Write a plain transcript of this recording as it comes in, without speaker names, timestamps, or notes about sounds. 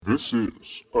This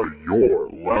is a Your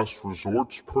Last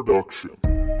Resorts production.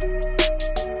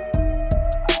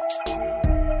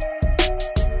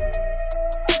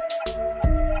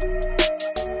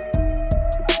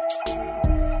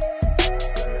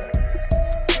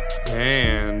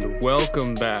 And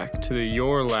welcome back to the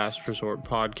Your Last Resort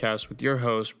podcast with your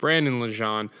host, Brandon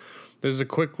Lejean. This is a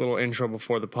quick little intro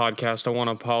before the podcast. I want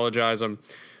to apologize. I'm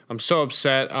so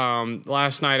upset.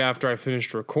 Last night after I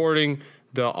finished recording,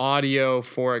 the audio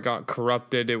for it got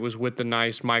corrupted. It was with the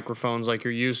nice microphones like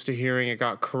you're used to hearing. It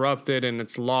got corrupted and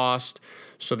it's lost.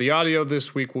 So the audio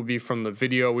this week will be from the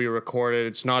video we recorded.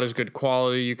 It's not as good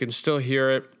quality. You can still hear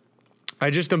it. I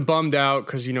just am bummed out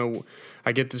because,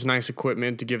 I get this nice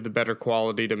equipment to give the better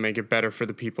quality, to make it better for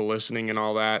the people listening and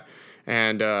all that.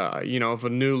 And, if a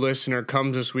new listener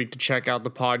comes this week to check out the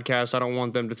podcast, I don't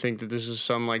want them to think that this is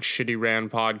some shitty ran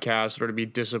podcast or to be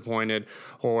disappointed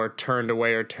or turned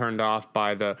away or turned off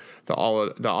by the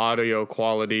audio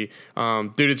quality.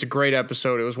 Dude, it's a great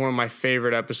episode. It was one of my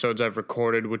favorite episodes I've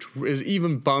recorded, which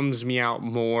even bums me out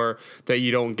more that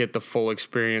you don't get the full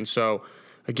experience. So,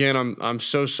 again, I'm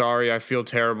so sorry. I feel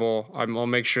terrible. I'll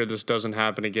make sure this doesn't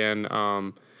happen again.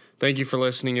 Thank you for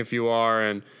listening if you are,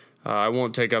 and I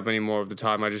won't take up any more of the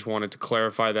time. I just wanted to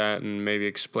clarify that and maybe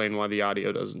explain why the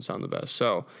audio doesn't sound the best.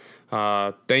 So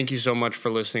thank you so much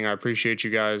for listening. I appreciate you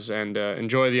guys, and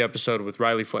enjoy the episode with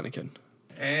Riley Flanagan.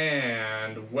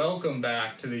 And welcome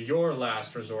back to the Your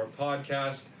Last Resort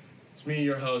podcast. It's me,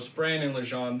 your host, Brandon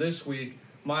Lejean. This week,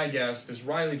 my guest is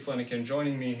Riley Flanagan,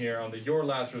 joining me here on the Your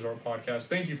Last Resort podcast.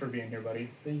 Thank you for being here,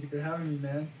 buddy. Thank you for having me,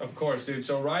 man. Of course, dude.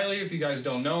 So Riley, if you guys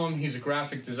don't know him, he's a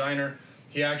graphic designer.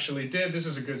 He actually did, this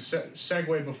is a good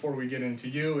segue before we get into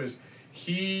you, is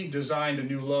he designed a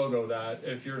new logo that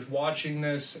if you're watching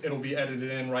this, it'll be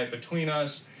edited in right between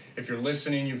us. If you're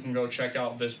listening, you can go check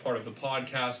out this part of the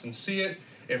podcast and see it.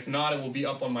 If not, it will be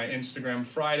up on my Instagram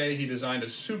Friday. He designed a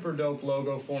super dope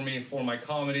logo for me for my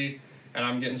comedy, and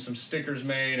I'm getting some stickers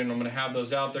made, and I'm going to have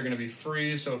those out. They're going to be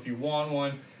free, so if you want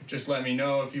one, just let me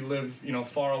know. If you live,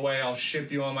 far away, I'll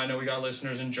ship you them. I know we got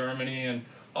listeners in Germany and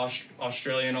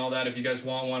Australia and all that. If you guys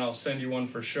want one, I'll send you one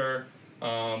for sure.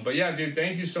 But yeah, dude,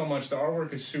 thank you so much. The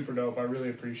artwork is super dope. I really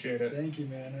appreciate it. Thank you,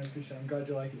 man. I appreciate it. I'm glad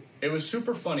you like it. It was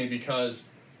super funny because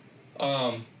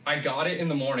I got it in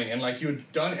the morning, and you had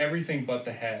done everything but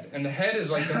the head, and the head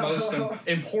is the most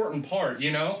important part,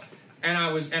 And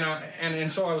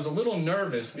so I was a little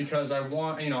nervous because I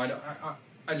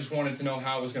just wanted to know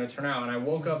how it was going to turn out. And I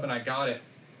woke up and I got it,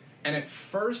 and at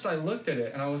first I looked at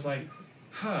it and I was like,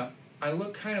 I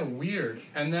look kind of weird.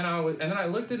 And then I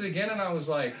looked at it again and I was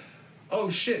like,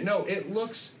 oh shit, no, it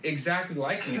looks exactly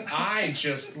like me. I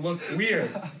just look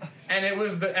weird. And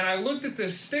and I looked at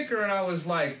this sticker and I was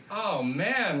like, oh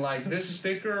man, this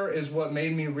sticker is what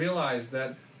made me realize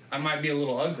that I might be a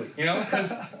little ugly,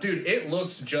 because dude, it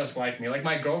looks just like me.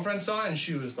 My girlfriend saw it and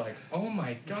she was like, oh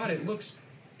my God, it looks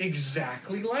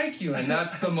exactly like you. And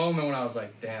that's the moment when I was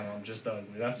like, damn, I'm just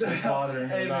ugly. That's what's bothering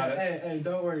me about it. Hey,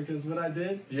 don't worry, because what I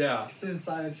did, since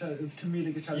it's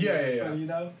comedic, it's trying to be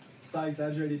funny, so I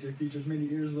exaggerated your features, made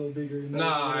your ears a little bigger.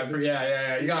 Nah,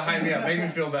 yeah. You gotta hype me up, make me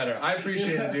feel better. I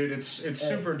appreciate it, dude. It's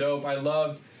super dope. I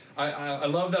love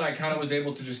that I kind of was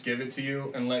able to just give it to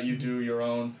you and let you do your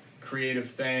own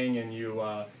creative thing, and you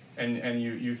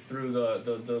you threw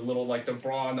the little the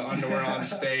bra and the underwear on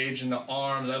stage and the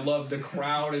arms. I love the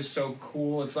crowd is so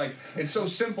cool. It's so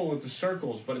simple with the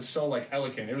circles, but it's so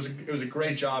elegant. It was a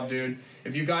great job, dude.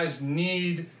 If you guys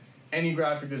need any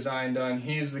graphic design done,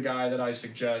 he's the guy that I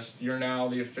suggest. You're now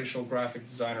the official graphic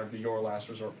designer of the Your Last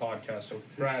Resort podcast. So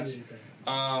congrats.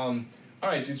 All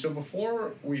right, dude, so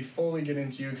before we fully get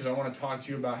into you, because I want to talk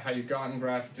to you about how you got in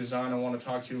graphic design, I want to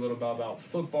talk to you a little bit about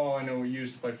football. I know we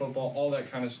used to play football, all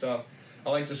that kind of stuff.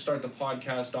 I like to start the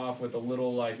podcast off with a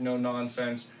little,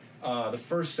 no-nonsense. The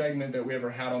first segment that we ever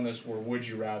had on this were Would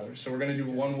You Rather. So we're going to do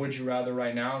one Would You Rather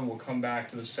right now, and we'll come back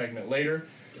to the segment later.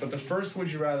 But the first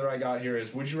Would You Rather I got here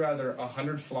is, would you rather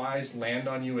 100 flies land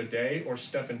on you a day or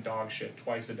step in dog shit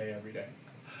twice a day every day?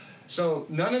 So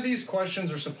none of these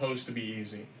questions are supposed to be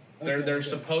easy. They're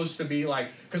supposed to be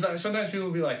because sometimes people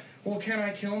will be like, well, can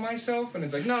I kill myself? And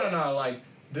it's no,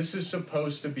 this is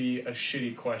supposed to be a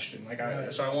shitty question.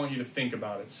 So I want you to think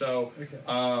about it. So,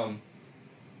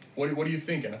 what are you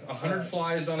thinking? 100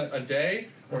 flies on a day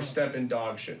or step in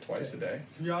dog shit twice a day?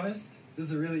 To be honest, this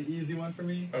is a really easy one for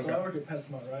me. Okay. So I work at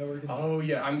PetSmart, right?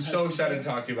 I'm so excited to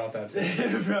talk to you about that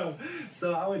too. Bro,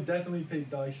 so I would definitely pick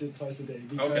dog shit twice a day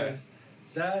because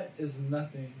that is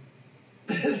nothing.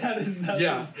 That is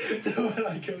nothing to what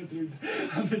I go through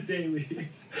on the daily.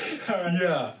 Right.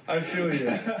 Yeah, I feel you.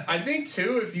 I think,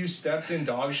 too, if you stepped in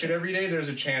dog shit every day, there's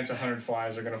a chance 100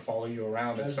 flies are going to follow you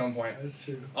around at some point. That's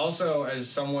true. Also, as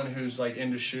someone who's, like,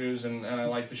 into shoes, and I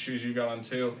like the shoes you got on,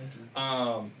 too,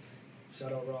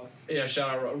 shout out Ross. Yeah, shout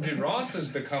out Ross. Dude, Ross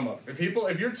is the come up. If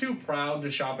you're too proud to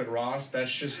shop at Ross,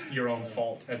 that's just your own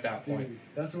fault at that point. Dude,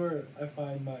 that's where I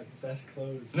find my best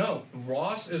clothes. No,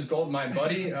 Ross is gold. My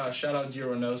buddy, shout out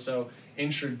Gio Reynoso,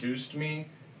 introduced me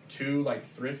to like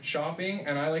thrift shopping,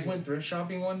 and I like went thrift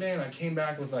shopping one day, and I came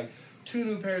back with like 2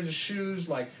 new pairs of shoes,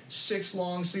 like 6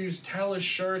 long sleeves, Tella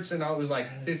shirts, and I was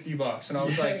like $50, and I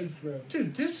was like, bro.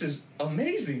 Dude, this is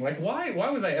amazing. Like, why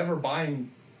was I ever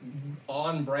buying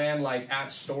on brand, like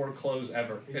at store clothes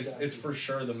ever? Exactly. It's for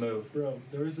sure the move. Bro,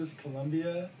 there was this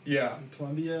Columbia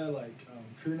like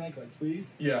crew neck, like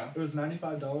fleece. Yeah. It was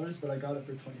 $95, but I got it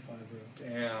for $25, bro.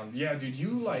 Damn. Yeah, dude,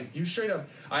 you straight up.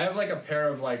 I have like a pair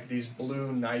of like these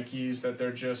blue Nikes that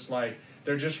they're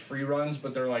just free runs,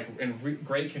 but they're like in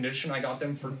great condition. I got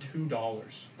them for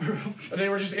 $2. They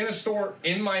were just in a store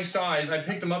in my size. I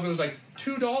picked them up. It was like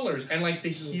 $2, and like the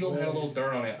heel had a little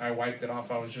dirt on it. I wiped it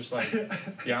off. I was just like,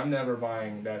 yeah, I'm never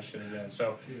buying that shit again.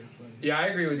 So, yeah, I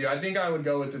agree with you. I think I would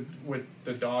go with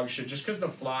the dog shit just because the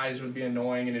flies would be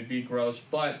annoying and it'd be gross.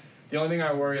 But the only thing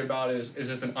I worry about is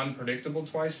it's an unpredictable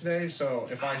twice a day. So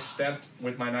if I stepped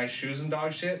with my nice shoes and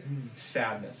dog shit,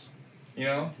 sadness. You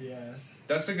know? Yes.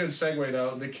 That's a good segue,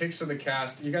 though. The kicks of the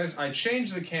cast. You guys, I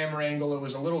changed the camera angle. It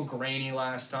was a little grainy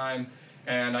last time,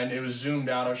 and it was zoomed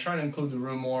out. I was trying to include the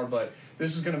room more, but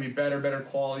this is going to be better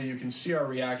quality. You can see our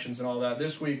reactions and all that.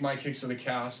 This week, my kicks of the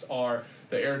cast are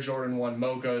the Air Jordan 1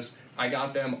 Mochas. I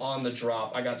got them on the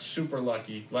drop. I got super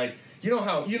lucky. Like, you know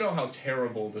how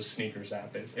terrible the sneakers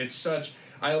app is. It's such...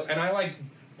 I like...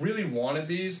 really wanted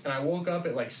these, and I woke up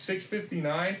at like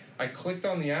 6:59. I clicked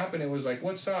on the app, and it was like,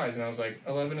 what size? And I was like,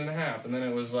 11.5. And then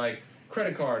it was like,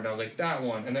 credit card, and I was like, that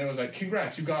one. And then it was like,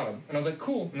 congrats, you got them. And I was like,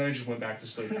 cool. And then I just went back to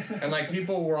sleep. And like,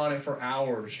 people were on it for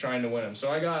hours trying to win them.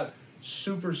 So I got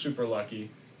super, super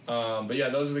lucky. But yeah,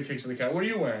 those are the kicks of the cat. What are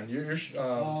you wearing?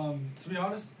 To be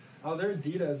honest, they're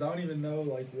Adidas. I don't even know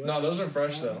like what. No, those are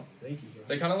fresh though. Thank you, bro.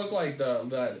 They kind of look like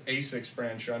that Asics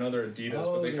brand shoe. I know they're Adidas,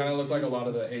 but they kind of look like a lot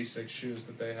of the Asics shoes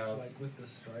that they have. Like with the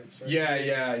stripes, right?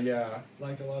 Yeah.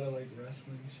 Like a lot of like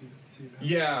wrestling shoes too.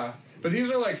 Yeah, but these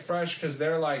are like fresh because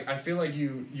they're like, I feel like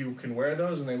you can wear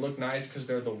those and they look nice because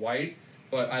they're the white.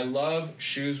 But I love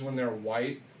shoes when they're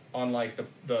white on like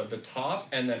the top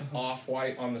and then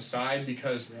off-white on the side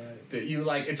because you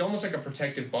like, it's almost like a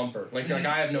protective bumper. Like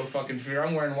I have no fucking fear.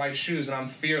 I'm wearing white shoes and I'm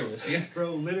fearless. Yeah,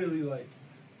 bro, literally like,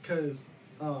 cause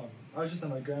I was just at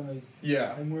my grandma's.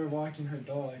 Yeah. And we were walking her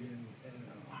dog and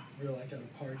we were like at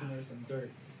a park and there was some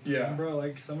dirt. Yeah. And bro,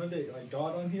 like some of it like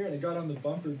got on here and it got on the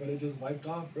bumper, but it just wiped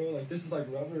off, bro. Like this is like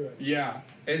rubber. Yeah.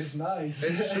 It's nice.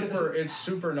 It's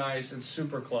super nice. It's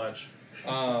super clutch.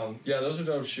 Yeah, those are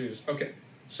dope shoes. Okay.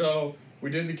 So, we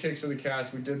did the kicks of the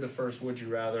cast. We did the first Would You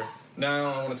Rather.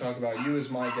 Now, I want to talk about you as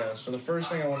my guest. So, the first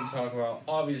thing I want to talk about,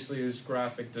 obviously, is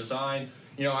graphic design.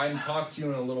 You know, I hadn't talked to you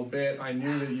in a little bit. I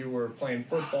knew that you were playing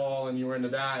football and you were into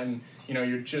that. And, you know,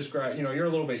 you're a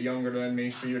little bit younger than me,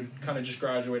 so you kind of just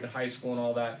graduated high school and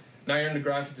all that. Now you're into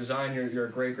graphic design. You're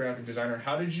a great graphic designer.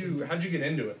 How did you get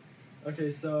into it?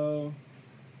 Okay, so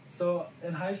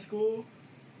in high school...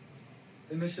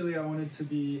 Initially, I wanted to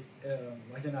be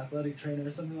like an athletic trainer or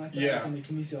something like that. Yeah. Something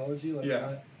kinesiology, like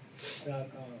that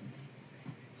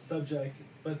subject.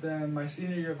 But then my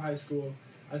senior year of high school,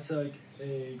 I took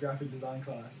a graphic design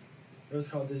class. It was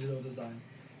called digital design,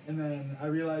 and then I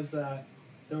realized that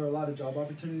there were a lot of job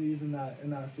opportunities in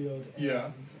that field.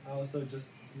 And I also just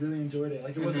really enjoyed it.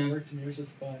 Like it wasn't work to me; it was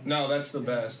just fun. No, that's the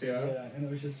best. Yeah. Yeah, and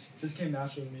it was just came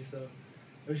natural to me. So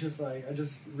it was just like I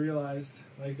just realized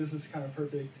like this is kind of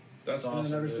perfect. That's awesome. And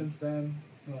then ever since then,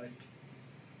 like,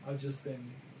 I've just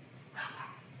been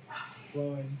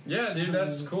flowing. Yeah, dude,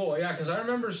 that's cool. Yeah, because I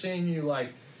remember seeing you,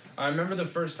 like, I remember the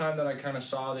first time that I kind of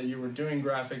saw that you were doing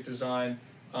graphic design.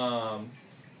 I'd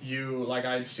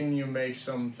seen you make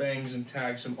some things and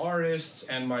tag some artists,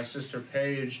 and my sister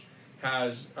Paige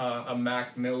has a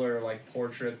Mac Miller like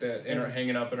portrait that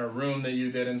hanging up in her room that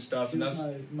you did and stuff. She was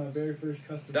my very first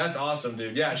customer. That's awesome,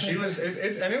 dude. Yeah, she was.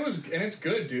 It's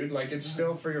good, dude. Like it's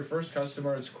still for your first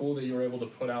customer. It's cool that you were able to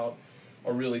put out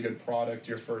a really good product.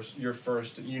 Your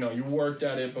first. You know, you worked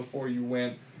at it before you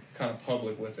went kind of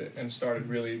public with it and started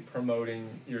really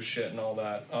promoting your shit and all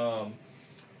that.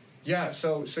 Yeah.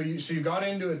 So you got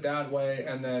into it that way,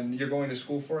 and then you're going to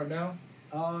school for it now.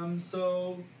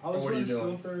 So I was going to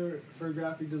school for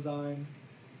graphic design.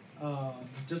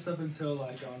 Just up until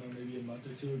like I don't know, maybe a month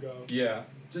or two ago. Yeah.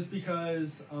 Just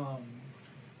because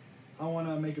I want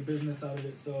to make a business out of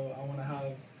it, so I want to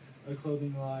have a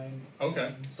clothing line.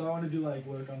 Okay. So I want to do like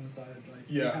work on the side, like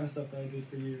Yeah. the kind of stuff that I did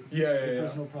for you. Yeah, like, yeah.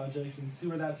 personal projects and see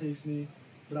where that takes me.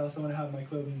 But I also want to have my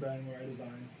clothing brand where I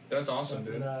design. That's awesome, stuff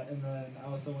for dude. that, and then I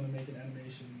also want to make an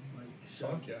animation like show.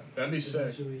 Fuck yeah, that'd be sick.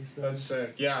 Eventually, so. That's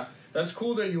sick. Yeah, that's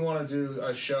cool that you want to do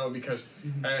a show because,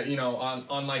 you know,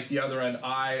 on like the other end,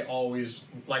 I always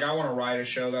like I want to write a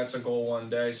show. That's a goal one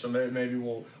day. So maybe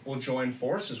we'll join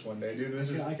forces one day,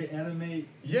 dude. I could animate.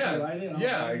 Yeah, write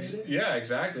it. Yeah,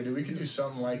 exactly, dude. We could do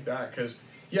something like that because,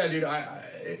 yeah, dude.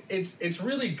 It's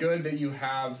really good that you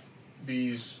have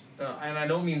these. And I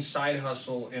don't mean side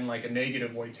hustle in like a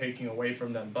negative way, taking away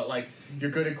from them, but like you're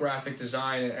good at graphic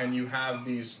design and you have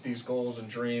these goals and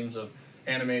dreams of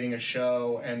animating a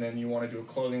show, and then you want to do a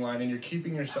clothing line, and you're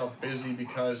keeping yourself busy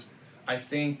because I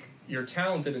think you're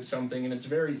talented at something, and it's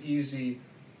very easy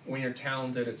when you're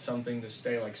talented at something to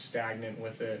stay like stagnant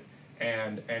with it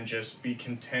and just be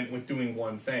content with doing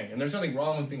one thing. And there's nothing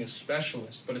wrong with being a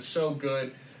specialist, but it's so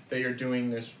good that you're doing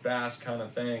this vast kind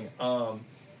of thing.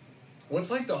 What's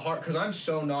like the hard? Because I'm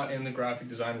so not in the graphic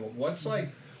design world. What's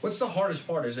the hardest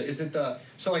part? Is it the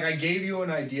so like I gave you an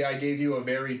idea, I gave you a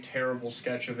very terrible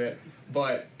sketch of it,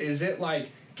 but is it like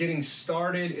getting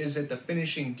started? Is it the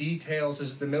finishing details?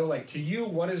 Is it the middle? Like to you,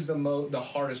 what is the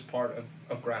hardest part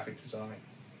of graphic design?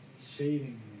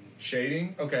 Shading.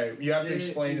 Shading? Okay, you have to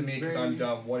explain to me because I'm very-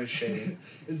 dumb. What is shading?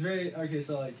 It's very okay.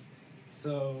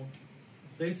 So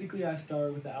basically, I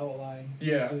start with the outline.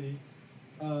 Yeah. Usually,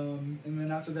 and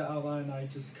then after the outline, I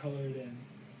just color it in.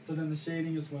 So then the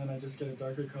shading is when I just get a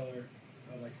darker color,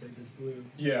 like say this blue.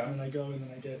 Yeah. And then I go and then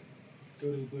I go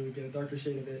to the blue, get a darker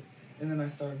shade of it, and then I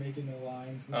start making the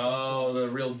lines. And Oh, the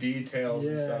real details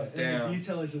and stuff. and Damn. the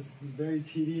detail is just very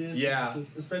tedious. Yeah. It's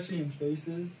just, especially in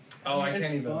faces. Oh, I It's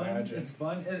can't even fun. imagine. It's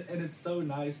fun, and it's so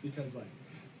nice because like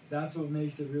that's what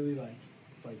makes it really like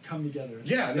it's like come together. It's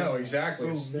Yeah, like, no, damn, exactly.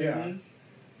 Boom, It's- there yeah. it is.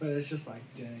 But it's just like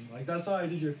dang, like that's why I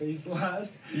did your face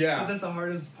last. Yeah. because that's the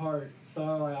hardest part. So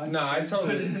like I No, just, I like,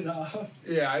 totally- put it off.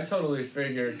 Yeah, I totally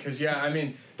figured because I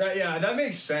mean that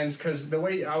makes sense because the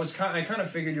way I kind of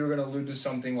figured you were gonna allude to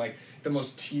something like the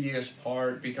most tedious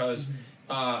part because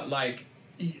the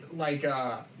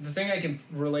thing I can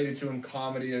relate it to in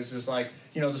comedy is like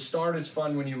you know the start is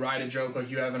fun when you write a joke like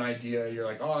you have an idea you're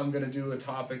like oh I'm gonna do a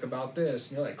topic about this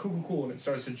and you're like cool and it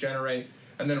starts to generate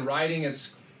and then writing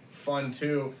it's fun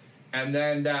too and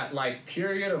then that like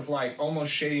period of like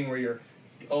almost shading where you're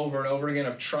over and over again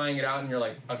of trying it out and you're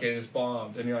like okay this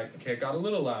bombed and you're like okay I got a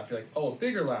little laugh you're like oh a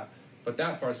bigger laugh but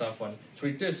that part's not funny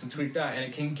tweak this and tweak that and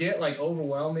it can get like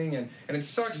overwhelming and it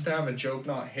sucks to have a joke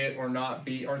not hit or not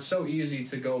be or it's so easy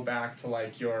to go back to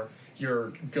like your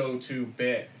go-to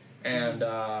bit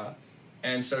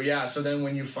and so yeah so then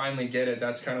when you finally get it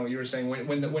that's kind of what you were saying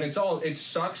when it's all it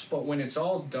sucks but when it's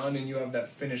all done and you have that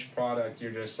finished product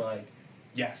you're just like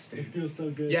yes dude. It feels so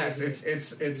good. Yes, doesn't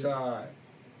it?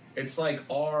 it's like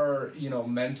our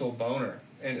mental boner,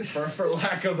 and for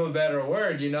lack of a better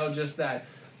word, just that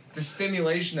the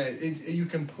stimulation that you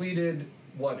completed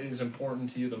what is important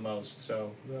to you the most.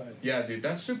 So Right. yeah, dude,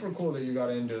 that's super cool that you got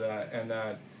into that and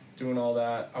that doing all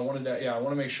that. I want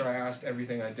to make sure I asked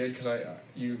everything I did because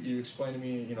you explained to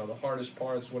me the hardest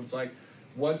parts, what it's like.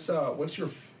 What's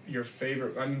your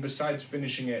favorite? I mean, besides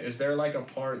finishing it, is there like a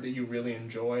part that you really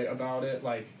enjoy about it?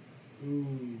 Like,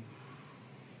 Ooh.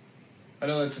 I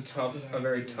know that's a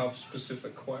very Yeah. tough,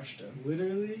 specific question.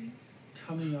 Literally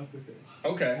coming up with it.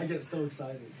 Okay, I get so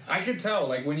excited. I could tell.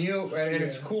 Like when you and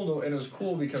it's Yeah. cool. And it was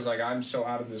cool because like I'm so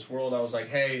out of this world. I was like,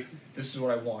 hey, this is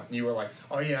what I want. And you were like,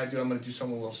 oh yeah, dude, I'm gonna do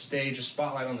something a little stage, a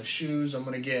spotlight on the shoes. I'm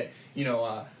gonna get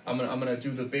I'm gonna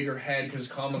do the bigger head because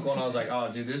it's comical. And I was like,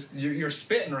 oh, dude, you're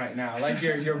spitting right now. Like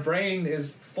your brain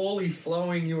is fully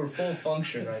flowing. You were full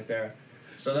function right there.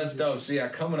 So that's dope. So yeah,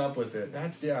 coming up with it.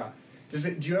 That's yeah.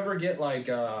 Do you ever get like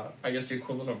I guess the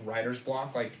equivalent of writer's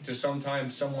block? Like does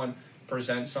sometimes someone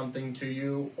present something to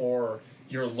you or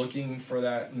you're looking for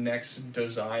that next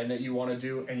design that you want to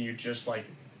do and you just like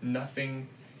nothing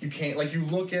you can't like you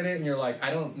look at it and you're like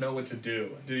I don't know what to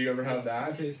do. Do you ever have that?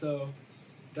 Okay, so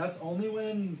that's only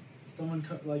when someone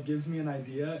like gives me an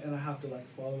idea and I have to like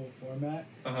follow a format.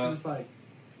 It's like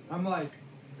I'm like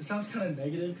it sounds kind of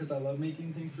negative because I love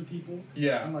making things for people.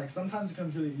 Yeah. And like sometimes it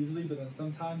comes really easily, but then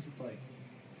sometimes it's like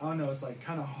I don't know. It's like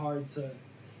kind of hard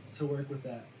to work with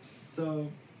that.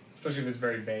 So Especially if it's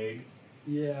very vague.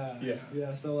 yeah.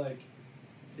 Yeah. So like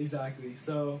exactly.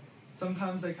 So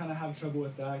sometimes I kind of have trouble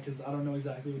with that because I don't know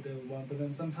exactly what they would want. But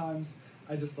then sometimes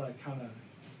I just like kind of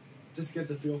just get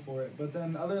the feel for it. But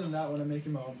then other than that, when I'm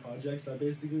making my own projects, I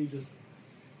basically just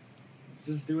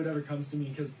do whatever comes to me,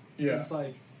 because it's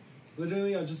like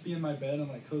literally I'll just be in my bed and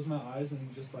like close my eyes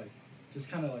and just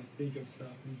kind of like think of stuff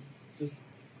and just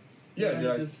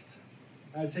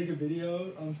I take a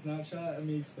video on Snapchat of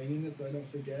me explaining it so I don't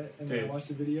forget, and then I watch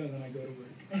the video and then I go to work.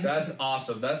 That's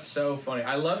awesome. That's so funny.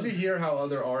 I love to hear how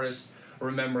other artists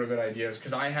remember good ideas,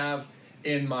 because I have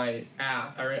in my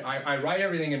app, I write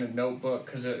everything in a notebook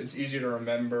because it's easier to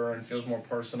remember and feels more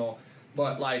personal.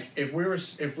 But like if we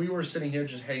were sitting here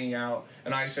just hanging out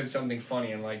and I said something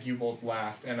funny and like you both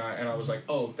laughed and I was like,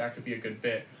 oh, that could be a good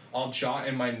bit, I'll jot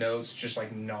in my notes just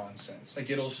like nonsense. Like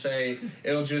it'll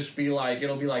be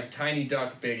like tiny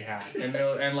duck, big hat,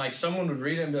 and like someone would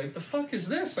read it and be like, the fuck is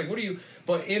this? Like, what are you?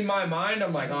 But in my mind,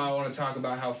 I'm like, oh, I want to talk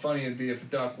about how funny it'd be if a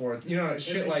duck wore,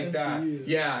 shit like that.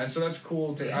 Yeah, and so that's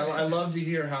cool. I love to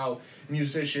hear how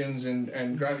musicians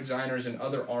and graphic designers and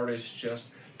other artists just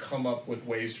come up with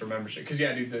ways to remember shit. Because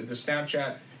yeah, dude, the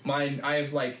Snapchat, I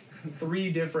have like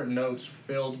 3 different notes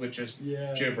filled with just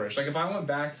gibberish. Like if I went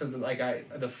back to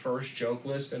the first joke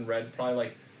list and read probably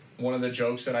like one of the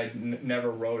jokes that I never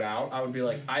wrote out, I would be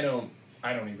like, I don't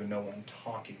even know what I'm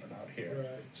talking about here.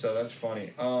 Right. So that's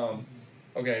funny.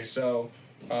 Okay, so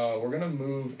we're gonna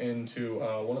move into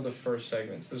one of the first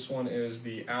segments. This one is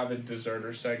the Avid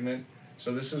Deserter segment.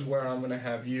 So this is where I'm gonna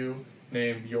have you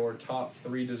name your top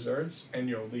 3 desserts and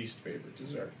your least favorite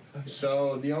dessert. Okay.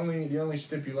 So the only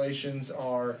stipulations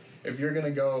are, if you're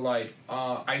gonna go like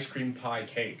ice cream pie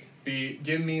cake,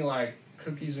 give me like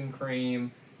cookies and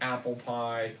cream, apple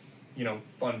pie,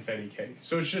 funfetti cake.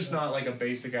 So it's just not like a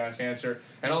basic ass answer.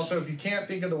 And also, if you can't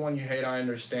think of the one you hate, I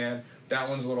understand. That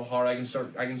one's a little hard. I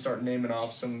can start naming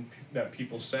off some that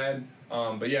people said.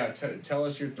 But yeah, tell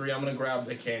us your 3. I'm gonna grab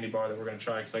the candy bar that we're gonna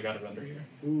try because I got it under here.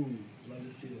 Ooh, love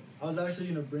to see it. I was actually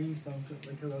gonna bring some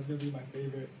because I was gonna be my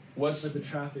favorite. What's the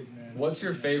traffic, man? What's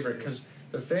your favorite? Because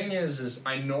the thing is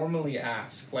I normally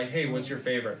ask like, hey, what's your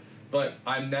favorite? But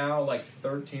I'm now like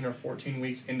 13 or 14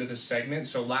 weeks into this segment.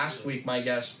 So last week, my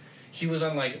guest, he was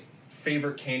on like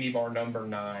favorite candy bar number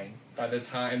 9 by the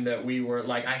time that we were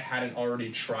like, I hadn't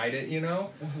already tried it,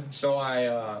 So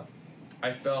I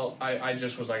felt I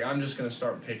just was like, I'm just gonna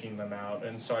start picking them out,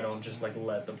 and so I don't just like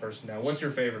let the person down. What's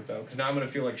your favorite though? Because now I'm gonna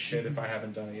feel like shit if I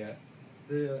haven't done it yet.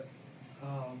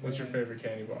 What's your favorite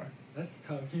candy bar? That's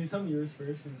tough. Can you tell me yours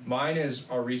first? Mine is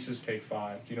a Reese's Take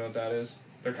 5. Do you know what that is?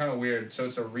 They're kind of weird. So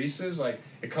it's a Reese's, like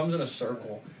it comes in a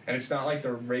circle, and it's not like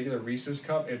the regular Reese's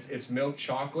cup. It's milk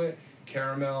chocolate,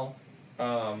 caramel,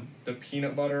 the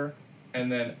peanut butter,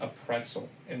 and then a pretzel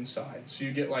inside. So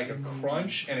you get like a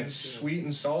crunch, and it's sweet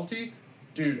and salty.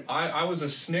 Dude, I was a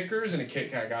Snickers and a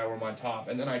Kit Kat guy were my top,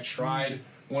 and then I tried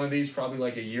one of these probably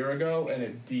like a year ago, and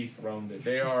it dethroned it.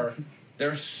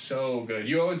 They're so good.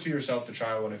 You owe it to yourself to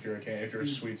try one if you're a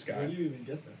sweets guy. Where do you even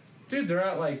get them? Dude, they're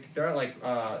at like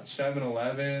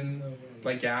 7-Eleven,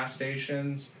 like gas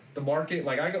stations. The market,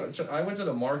 like I went to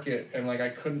the market and like I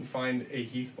couldn't find a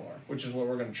Heath bar, which is what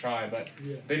we're gonna try, but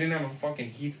they didn't have a fucking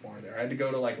Heath bar there. I had to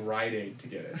go to like Rite Aid to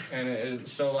get it, and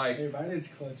so like. Hey, Rite Aid's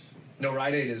clutch. No,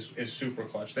 Rite Aid is super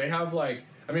clutch. They have like,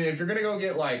 I mean, if you're gonna go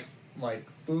get like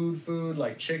food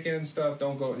like chicken and stuff,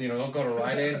 don't go to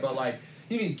Rite Aid, but like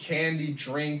you need candy,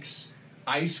 drinks,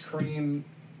 ice cream,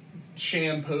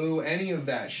 shampoo, any of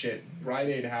that shit. Rite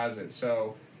Aid has it.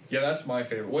 So yeah, that's my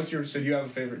favorite. So do you have a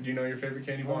favorite? Do you know your favorite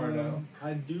candy bar or no?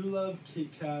 I do love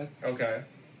Kit Kats. Okay.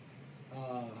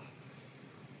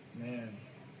 Man.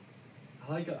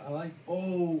 I like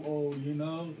you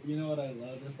know what I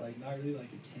love? It's like not really like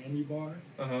a candy bar.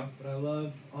 But I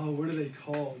love what are they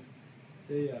called?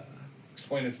 They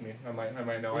explain it to me. I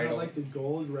might know. They have like the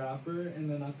gold wrapper,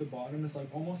 and then at the bottom it's like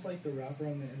almost like the wrapper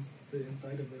on the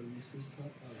inside of the Reese's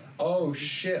cup.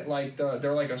 Shit! Like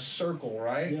they're like a circle,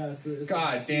 right? Yeah. It's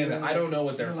God like damn it! I don't know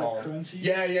what they're called. Like crunchy.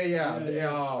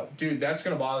 Yeah. Dude, that's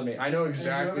gonna bother me. I know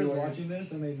exactly. Whoever's watching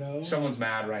this and they know. Someone's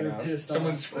mad right now.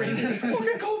 Someone's screaming. It's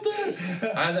fucking called this.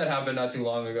 I had that happen not too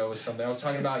long ago with something. I was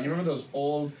talking about. You remember those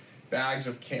old bags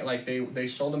of like they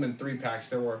sold them in 3-packs.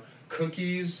 There were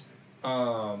cookies,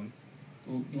 little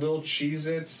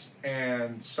Cheez-Its,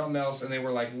 and something else, and they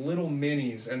were like little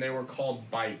minis, and they were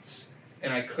called Bites.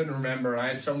 And I couldn't remember. And I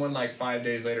had someone like 5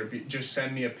 days later just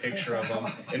send me a picture of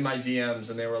them in my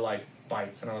DMs, and they were like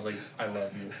Bites, and I was like, I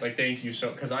love you, like thank you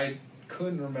because I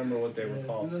couldn't remember what they were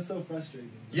called. That's so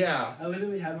frustrating. Yeah. I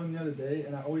literally had one the other day,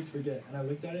 and I always forget. And I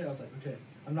looked at it, I was like, okay,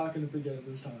 I'm not gonna forget it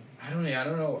this time. I don't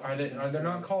know. Are they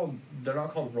not called? They're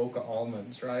not called Roca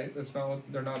almonds, right? That's not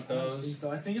what. They're not those. I don't think so.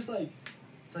 I think it's like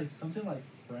something like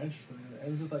French or something.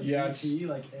 And is it like yeah, T,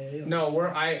 like A? Like no,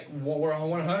 we're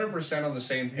 100% on the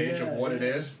same page of what it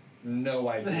is. No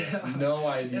idea. No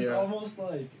idea. It's almost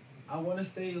like I want to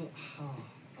stay.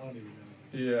 I don't even know.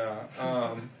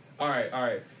 Yeah. All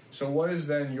right. So what is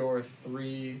then your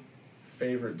 3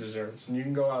 favorite desserts? And you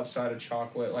can go outside of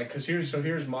chocolate, like, cause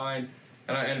here's mine,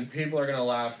 and people are gonna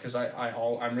laugh because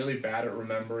I'm really bad at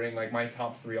remembering. Like my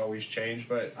top 3 always change,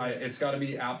 but it's got to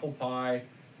be apple pie,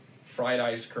 fried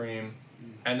ice cream,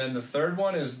 and then the third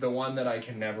one is the one that I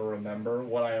can never remember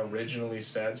what I originally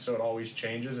said, so it always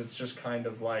changes. It's just kind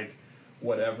of like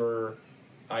whatever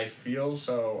I feel.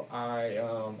 So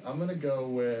I'm gonna go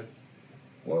with.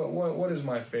 What is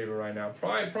my favorite right now?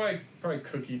 Probably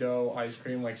cookie dough ice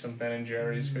cream, like some Ben and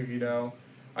Jerry's cookie dough.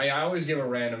 I always give a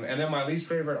random, and then my least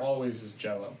favorite always is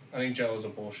Jell-O. I think Jell-O's a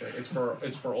bullshit. It's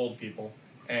for old people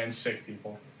and sick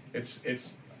people.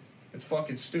 It's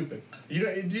fucking stupid. Do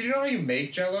you know how you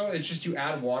make Jell-O? It's just you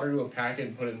add water to a packet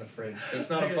and put it in the fridge. It's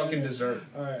not a fucking dessert.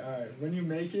 All right. When you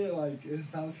make it, like, it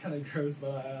sounds kind of gross,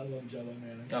 but I love Jell-O,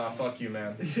 man. Ah, fuck you,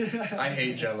 man. I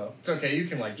hate Jell-O. It's okay. You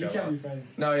can like You Jell-O. can't be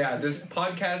friends. No, yeah. This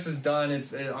podcast is done.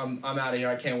 I'm out of here.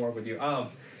 I can't work with you.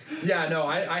 Yeah, no.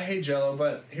 I hate Jell-O,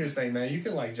 but here's the thing, man. You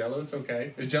can like Jell-O. It's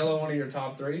okay. Is Jell-O one of your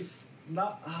top 3?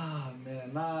 Not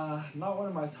one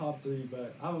of my top 3,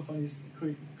 but I have a funny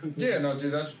quick. Yeah, no,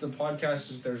 dude. That's the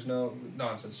podcast. There's no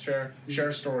nonsense.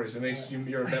 Share stories. It makes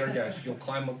you're a better guest. You'll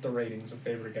climb up the ratings of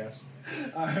favorite guest.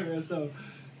 All right, man. So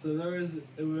we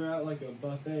were at like a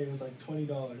buffet. It was like $20.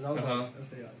 I was like, let's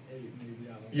say like 8 maybe.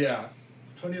 I don't know. Yeah.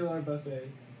 $20 buffet,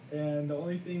 and the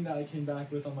only thing that I came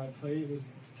back with on my plate was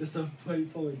just a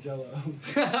plate full of Jell-O.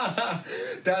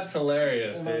 That's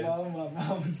hilarious, and dude. my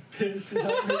mom was pissed because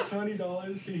I paid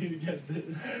 $20 for you to get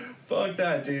this. Fuck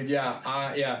that, dude.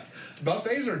 Yeah.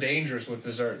 Buffets are dangerous with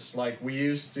desserts. Like, we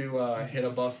used to hit a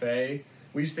buffet.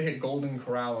 We used to hit Golden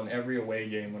Corral in every away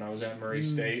game when I was at Murray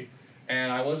State.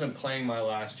 And I wasn't playing my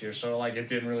last year, so, like, it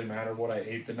didn't really matter what I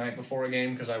ate the night before a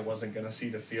game because I wasn't going to see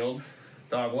the field.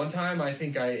 One time, I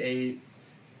think I ate...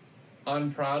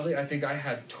 Unproudly, I think I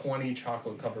had 20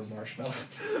 chocolate-covered marshmallows.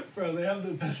 Bro, they have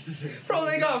the best desserts. Bro,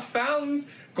 they got fountains.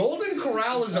 Golden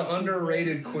Corral is an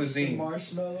underrated cuisine.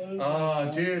 Marshmallows.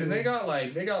 Oh, dude, and they got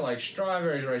like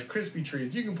strawberries, Rice Krispie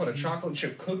treats. You can put a chocolate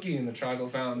chip cookie in the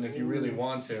chocolate fountain if you really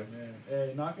want to. Man.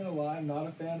 Hey, not gonna lie, I'm not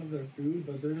a fan of their food,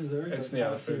 but their desserts.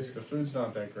 The food's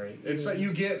not that great. It's like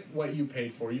you get what you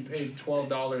paid for. You paid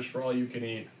 $12 for all you can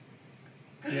eat.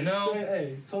 You know, so,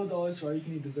 hey, $12 for all you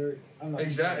can eat dessert. I'm not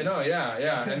exactly. No,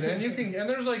 yeah, and then you can, and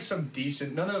there's like some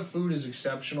decent. None of the food is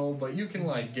exceptional, but you can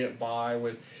like get by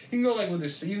with. You can go like with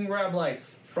this. You can grab like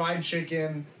fried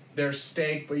chicken. There's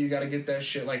steak, but you got to get that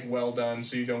shit like well done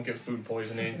so you don't get food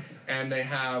poisoning. And they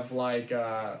have like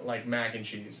mac and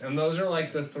cheese, and those are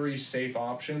like the 3 safe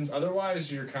options.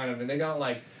 Otherwise, you're kind of. And they got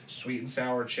like sweet and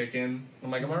sour chicken. I'm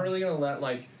like, am I really gonna let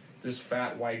like this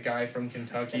fat white guy from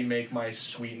Kentucky make my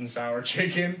sweet and sour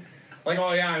chicken? Like,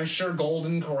 oh yeah, I'm sure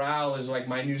Golden Corral is like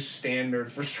my new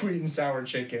standard for sweet and sour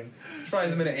chicken. There probably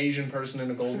hasn't been an Asian person in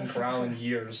a Golden Corral in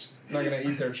years. I'm not gonna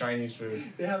eat their Chinese food.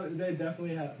 They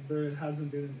definitely have. There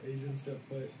hasn't been an Asian step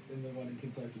foot in the one in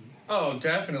Kentucky. Oh,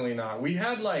 definitely not. We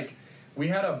had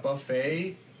a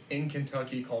buffet in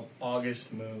Kentucky called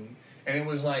August Moon. And it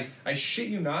was like, I shit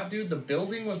you not, dude, the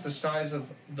building was the size of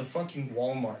the fucking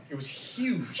Walmart. It was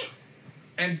huge.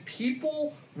 And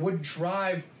people would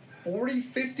drive 40,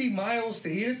 50 miles to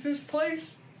eat at this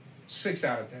place. 6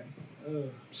 out of 10. Ugh.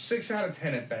 6 out of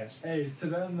 10 at best. Hey, to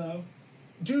them though.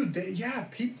 Dude,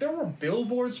 there were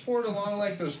billboards for it along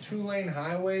like those 2-lane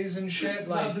highways and shit.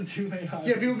 Like, Not the 2-lane highway.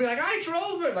 yeah, people would be like, I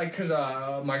drove it. Like, because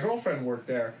my girlfriend worked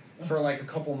there for like a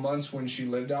couple months when she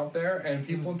lived out there, and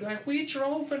people would be like, we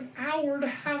drove an hour to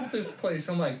have this place.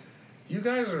 I'm like, you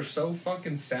guys are so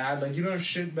fucking sad. Like, you don't have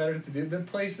shit better to do. The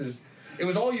place it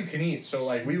was all you can eat, so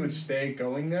like we would stay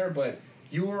going there, but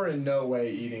you were in no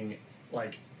way eating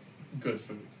like good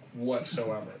food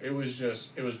whatsoever. It was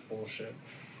bullshit.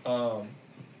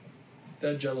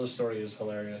 That Jell-O story is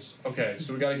hilarious. Okay,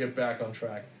 so we got to get back on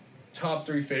track. Top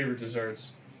 3 favorite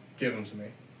desserts. Give them to me.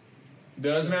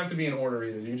 Doesn't have to be in order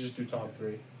either. You can just do top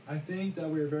 3. I think that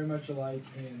we're very much alike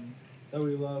in that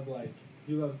we love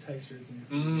you love textures in your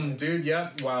food. Right? Dude,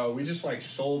 yep. Wow, we just like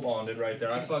soul bonded right there.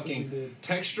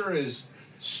 Texture is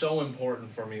so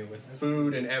important for me with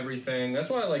food and everything. That's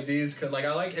why I like these. Cause like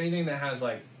I like anything that has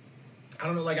like, I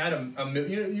don't know, like I had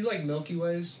you like Milky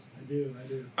Ways? I do.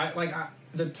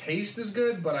 The taste is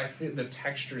good, but I feel the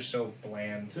texture's so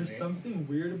bland to me. There's something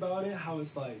weird about it, how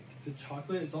it's like, the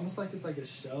chocolate, it's almost like it's like a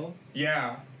shell.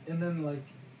 Yeah. And then like...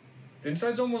 The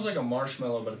inside's almost like a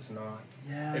marshmallow, but it's not.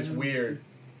 Yeah. It's weird.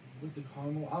 With the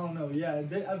caramel, I don't know, yeah.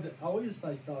 I've always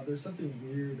like thought there's something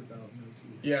weird about Milky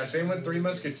Way. Yeah, same with Three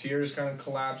Musketeers kind of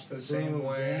collapsed the same Bro,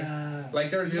 way. Yeah.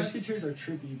 Like they're Three just Musketeers are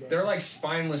trippy, bro. they're like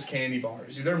spineless candy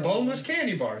bars. They're Yeah. boneless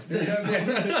candy bars. Dude.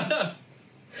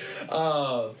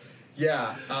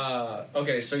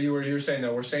 Okay, so you were saying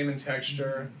that we're same in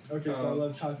texture. Okay, so I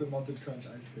love chocolate malted crunch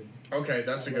ice cream. Okay,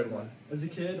 that's a I good love one. that. As a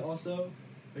kid, also.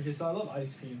 Okay, so I love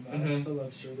ice cream. But Mhm. I also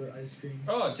love sherbet ice cream.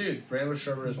 Oh, dude, Rambler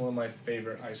sherbet is one of my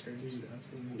favorite ice creams. Dude,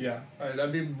 absolutely. Yeah,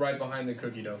 that'd be right behind the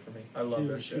cookie dough for me. I love Dude,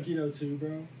 that shit. cookie dough too,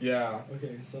 bro. Yeah,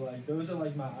 Okay, so like those are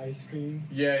like my ice cream.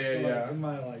 yeah, So, like, yeah. in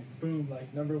my like boom,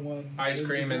 like number one. Ice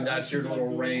cream, and that's your little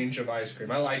range of ice cream.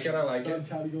 I like it. I like it.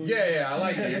 Subcategory. Yeah, I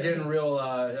like it. You're getting real.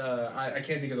 I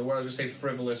can't think of the word. I was gonna say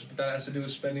frivolous, but that has to do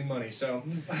with spending money. So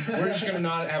we're just gonna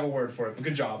not have a word for it. But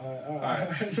good job. All All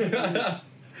right. right.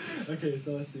 Okay,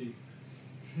 so let's see.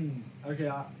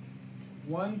 Okay,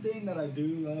 one thing that I do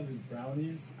love is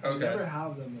brownies. Okay. I never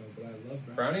have them though, but I love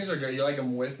brownies. Brownies are good. You like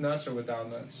them with nuts or without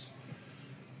nuts?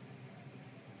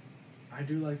 I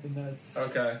do like the nuts.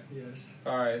 Okay. Yes.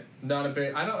 All right. I'm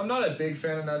not a big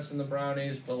fan of nuts in the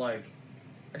brownies, but like,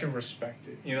 I can respect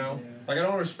it. You know, Yeah. like I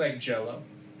don't respect Jell-O,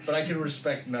 but I can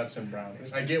respect nuts and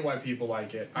brownies. I get why people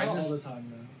like it. Not all the time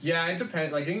though. Yeah, it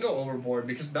depends. Like, it can go overboard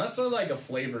because nuts are like a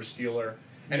flavor stealer,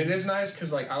 and it is nice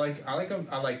because like I like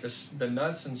the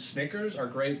nuts and Snickers are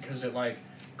great because it like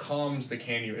calms the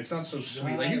candy. It's not so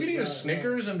sweet. Like you can eat a Right,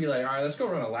 Snickers and be like, all right, let's go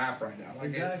run a lap right now. Like,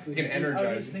 Exactly. It can Dude, I would eat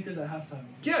energize you. Snickers at halftime.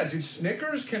 Yeah, dude,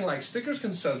 Snickers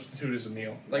can substitute as a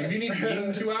meal. Like if you need to eat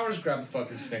in 2 hours, grab the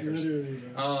fucking Snickers. Literally,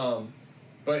 bro.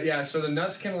 But yeah, so the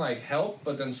nuts can like help,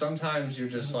 but then sometimes you're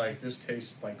just like, this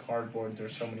tastes like cardboard.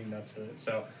 There's so many nuts in it.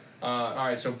 So, all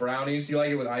right, so brownies. You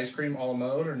like it with ice cream, a la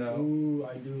mode, or no? Ooh,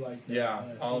 I do like that. Yeah,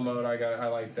 a la mode. I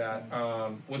like that.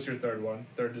 What's your third one?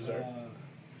 Third dessert?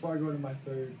 Before I go to my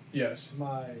third, Yes.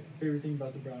 my favorite thing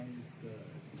about the brownies, the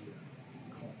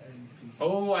end pieces.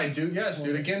 Oh, I do. Yes,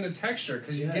 dude. Again, the texture,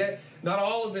 because you get Yes. not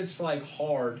all of it's like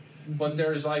hard, but Mhm.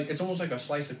 there's like it's almost like a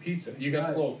slice of pizza. You got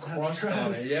Right, the little it has a crust on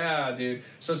crust. it. Yeah, dude.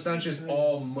 So it's not just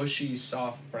all mushy,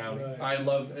 soft brownie. Right. I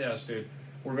love. Yes, dude.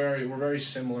 We're very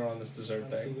similar on this dessert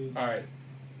Absolutely. thing. All right.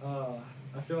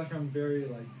 I feel like I'm very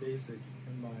like basic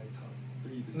in my top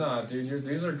 3 desserts. Nah, dude.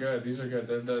 These are good. These are good.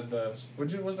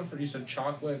 What's the you said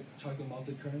chocolate? Chocolate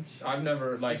malted crunch. I've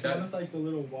never like It's the one that. with like the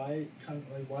little white kind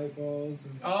of like white balls.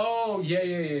 And, Oh yeah.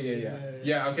 Yeah.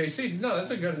 Yeah. Okay. See, no, that's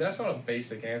a good. That's not a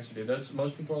basic answer, dude. That's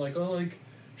most people are like, oh, I like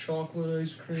chocolate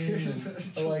ice cream, and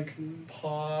I like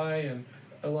pie, and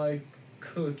I like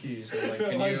cookies. And like, Bro,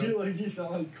 can I you? feel like you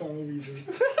sound like Carl Weaver.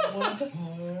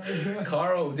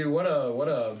 Carl, dude, what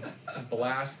a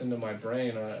blast into my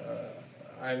brain.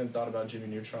 I haven't thought about Jimmy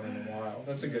Neutron in a while.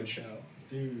 That's a good show.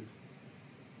 Dude,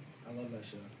 I love that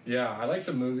show. Yeah, I like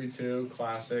the movie too.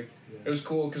 Classic. Yeah. It was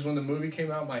cool because when the movie came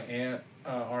out, my aunt,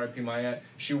 R.I.P. my aunt,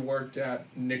 she worked at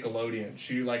Nickelodeon.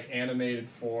 She like animated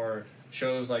for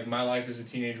shows like My Life as a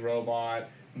Teenage Robot,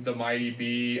 The Mighty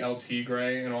Bee, El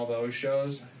Tigre, and all those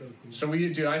shows. That's so cool.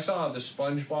 So I saw the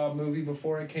SpongeBob movie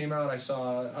before it came out. I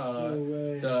saw no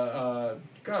way.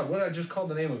 God, what did I just call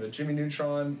the name of it? Jimmy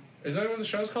Neutron. Is that what the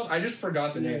show's called? I just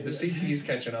forgot the name. The Yeah. CT's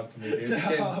catching up to me, dude.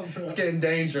 Bro. It's getting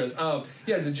dangerous.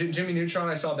 Yeah, the Jimmy Neutron.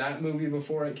 I saw that movie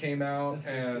before it came out, That's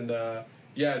so and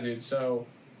yeah, dude. So,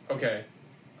 okay,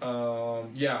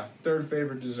 yeah, third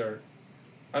favorite dessert.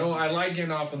 I like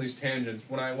getting off on these tangents.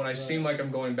 When I seem like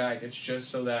I'm going back, it's just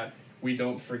so that we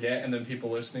don't forget, and then people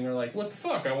listening are like, "What the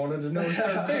fuck? I wanted to know his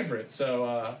third favorite."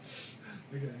 So,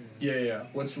 Okay. yeah.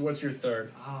 What's your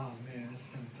third? Oh man, that's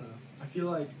kind of tough. I feel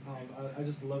like I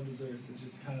just love desserts. It's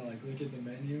just kind of like look at the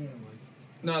menu and I'm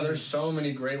like, No, there's so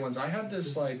many great ones. I had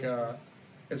this like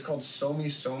it's called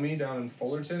Somi down in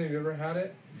Fullerton. Have you ever had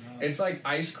it? no. It's like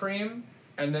ice cream,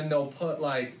 and then they'll put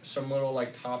like some little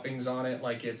like toppings on it.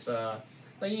 Like it's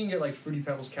like you can get like Fruity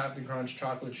Pebbles, Captain Crunch,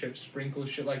 chocolate chips, sprinkles,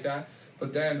 shit like that.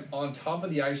 But then on top of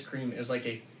the ice cream is like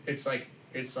it's like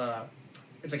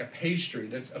a pastry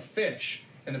that's a fish,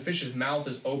 and the fish's mouth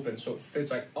is open, so it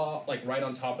fits like right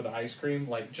on top of the ice cream,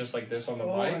 like just like this on the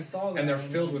I bite, saw that and they're one.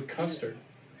 filled with custard.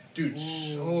 Dude,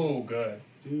 Ooh. so good.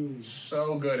 Dude.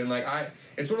 So good. And like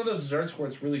it's one of those desserts where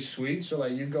it's really sweet, so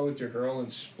like you go with your girl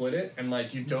and split it, and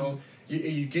like you don't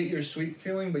you get your sweet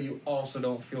feeling, but you also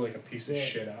don't feel like a piece of Yeah.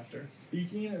 shit after.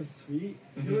 Speaking of sweet,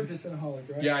 Mhm. you worked at Cinnaholic,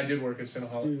 right? Yeah, I did work at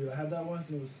Cinnaholic. Dude, I had that once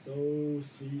and it was so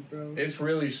sweet, bro. It's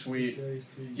really It's sweet. very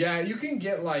sweet. Yeah, you can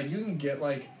get like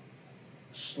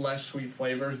less sweet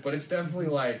flavors, but it's definitely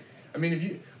like, I mean, if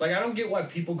you like, I don't get why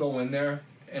people go in there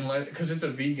unless because it's a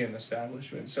vegan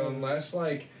establishment. So unless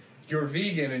like you're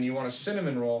vegan and you want a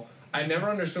cinnamon roll, I never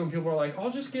understood when people are like,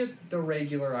 I'll just get the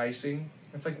regular icing.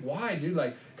 It's like, why, dude?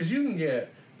 Like, because you can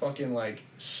get fucking like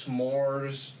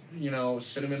s'mores,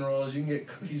 cinnamon rolls. You can get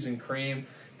cookies and cream,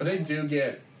 but they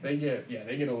get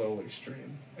a little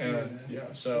extreme. And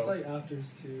so it's like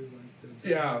Afters too, like the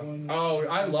yeah. one. Oh,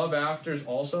 I love Afters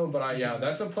also, but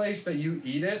that's a place that you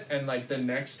eat it and like the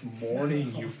next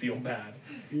morning you feel bad.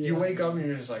 Yeah. You wake up and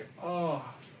you're just like, oh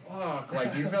fuck,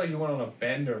 like you feel like you went on a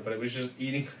bender, but it was just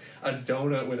eating a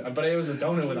donut but it was a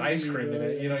donut with ice cream in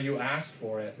it. You asked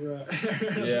for it. Right.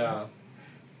 Yeah.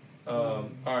 All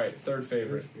right, third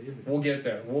favorite. We'll get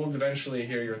there. We'll eventually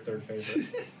hear your third favorite.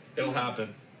 It'll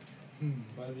happen.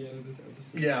 By the end of this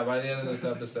episode. Yeah, by the end of this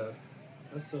episode.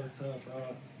 That's so tough.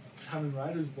 Having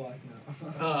writer's block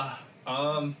now.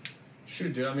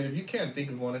 Shoot, dude. I mean, if you can't think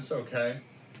of one, it's okay.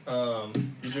 You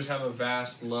just have a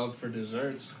vast love for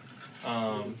desserts.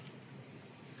 Are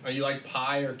you like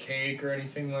pie or cake or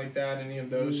anything like that? Any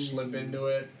of those slip into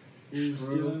it? Ooh,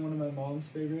 stealing one of my mom's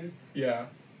favorites. Yeah.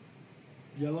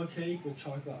 Yellow cake with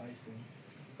chocolate icing.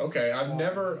 Okay, I've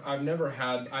never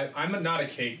had. I'm not a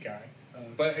cake guy.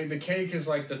 But the cake is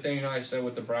like the thing I said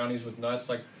with the brownies with nuts.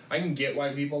 Like, I can get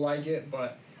why people like it,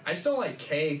 but I still like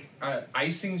cake.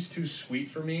 Icing's too sweet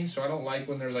for me, so I don't like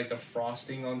when there's like the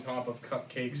frosting on top of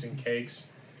cupcakes and cakes.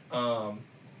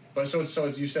 But so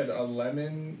it's you said a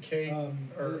lemon cake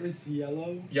or it's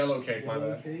yellow. Yellow cake, my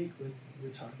Yellow bad. cake with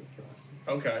chocolate frosting.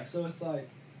 Okay. So it's like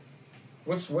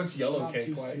What's yellow it's not cake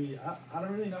too like? Sweet. I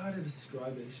don't really know how to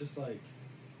describe it. It's just like.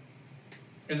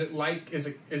 Is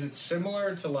it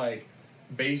similar to like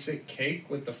basic cake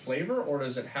with the flavor, or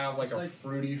does it have like a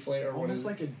fruity flavor? Almost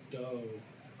like a dough.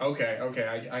 Okay,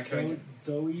 I kind of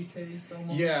doughy taste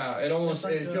almost. Yeah, it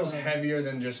like feels heavier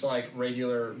than just like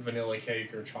regular vanilla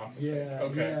cake or chocolate cake.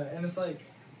 Okay. Yeah, and it's like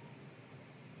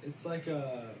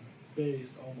a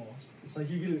base almost. It's like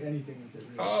you can do anything with it.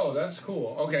 Really. Oh, that's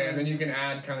cool. Okay, and then you can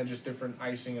add kind of just different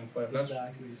icing and flavor.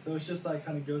 Exactly. So it's just like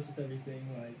kind of goes with everything.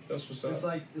 Like that's what's up.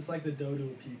 It's like the dough to a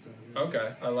pizza. Really.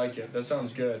 Okay, I like it. That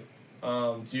sounds good.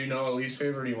 Do you know a least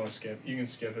favorite? Or do you want to skip? You can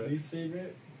skip it. Least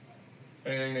favorite?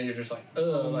 Anything that you're just like,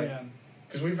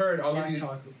 because we've heard. I'll give you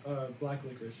black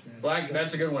licorice, man. Black.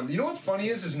 That's a good one. You know what's funny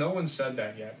is no one said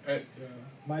that yet. Yeah.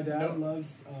 My dad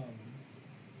loves.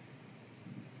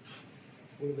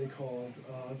 What are they called?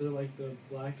 They're like the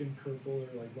black and purple or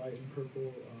like white and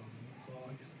purple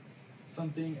clocks.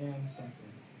 Something and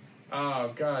something.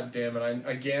 Oh god damn it!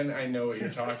 I know what you're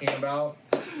talking about,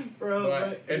 bro.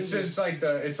 But it's just like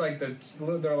they're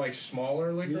like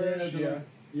smaller licorice.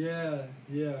 Yeah.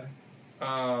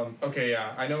 Okay,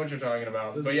 yeah, I know what you're talking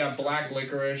about. Those but yeah, black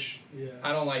licorice. Yeah.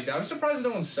 I don't like that. I'm surprised no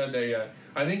one said that yet.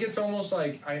 I think it's almost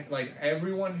like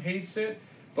everyone hates it,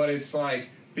 but it's like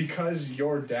because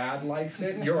your dad likes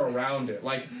it, you're around it.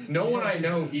 Like no one I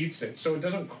know eats it, so it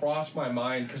doesn't cross my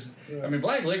mind. Because I mean,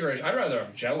 black licorice, I'd rather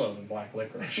have Jello than black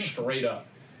licorice, straight up.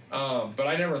 But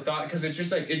I never thought because it's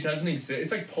just like it doesn't exist.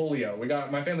 It's like polio.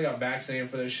 My family got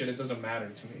vaccinated for this shit. It doesn't matter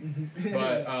to me.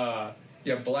 But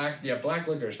black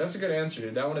licorice. That's a good answer,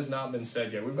 dude. That one has not been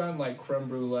said yet. We've gotten like creme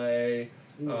brulee.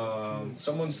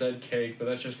 Someone said cake, but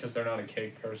that's just because they're not a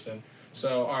cake person.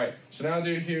 So all right. So now,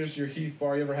 dude, here's your Heath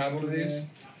bar. You ever had one of these?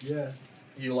 Yes.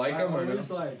 You like them or no? I always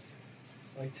like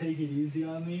take it easy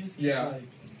on these. Yeah. Like,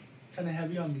 kind of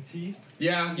heavy on the teeth.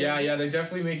 Yeah. They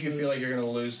definitely make you feel like you're gonna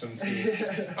lose some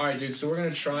teeth. All right, dude. So we're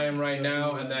gonna try them right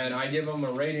now, and then I give them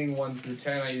a rating 1 through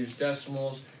 10. I use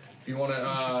decimals. If you want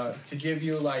to give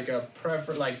you like a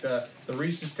preference, like the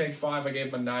Reese's Take 5, I gave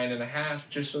them a 9.5,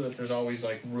 just so that there's always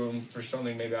like room for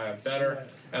something maybe I have better. Right.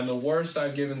 And the worst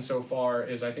I've given so far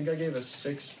is I think I gave a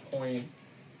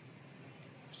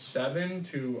 6.7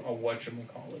 to a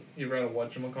whatchamacallit. You ever had a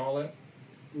whatchamacallit?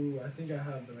 Ooh, I think I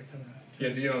have, but I kind of. Yeah,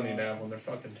 you don't need to have one. They're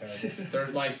fucking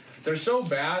terrible. They're so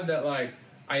bad that like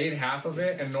I ate half of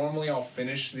it, and normally I'll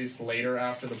finish these later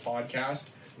after the podcast.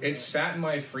 It sat in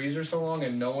my freezer so long,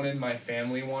 and no one in my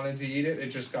family wanted to eat it. It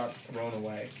just got thrown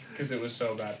away because it was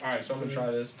so bad. All right, so I'm gonna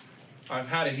try this. I've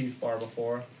had a Heath bar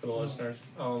before for the listeners.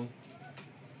 I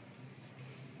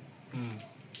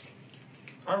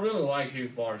really like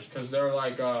Heath bars because they're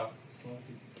like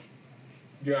salty.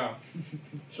 Yeah.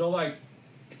 So like,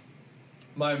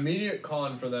 my immediate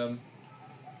con for them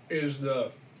is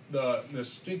the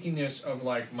stickiness of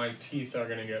like my teeth are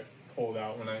gonna get pulled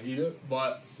out when I eat it,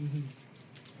 but.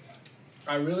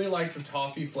 I really like the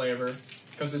toffee flavor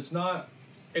because it's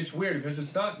weird because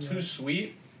it's not too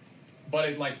sweet, but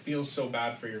it like feels so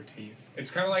bad for your teeth. It's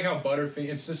kind of like how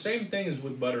it's the same thing as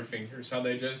with Butterfingers, how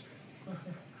they just,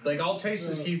 like I'll taste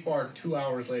this Heath bar 2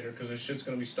 hours later because this shit's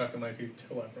going to be stuck in my teeth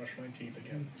till I brush my teeth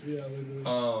again. Yeah,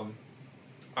 literally.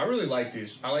 I really like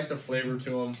these. I like the flavor to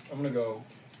them. I'm going to go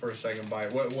for a second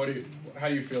bite. How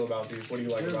do you feel about these? What do you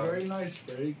like about them? They're a very nice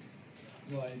break.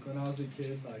 like when I was a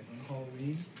kid, like on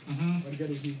Halloween, Mm-hmm. I'd get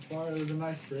a Heath bar. It was a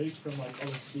nice break from like all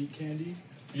the sweet candy.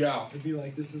 Yeah. It'd be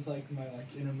like, this is like my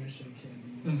like intermission candy.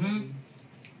 You know what I Mhm. mean?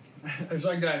 It's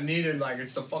like that needed, like,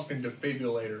 it's the fucking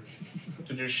defibrillator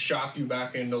to just shock you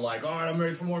back into, like, all right, I'm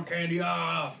ready for more candy,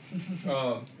 ah!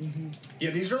 Yeah,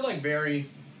 these are, like, very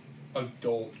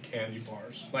adult candy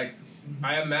bars. Like,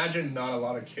 I imagine not a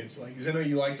lot of kids like these. I know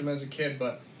you liked them as a kid,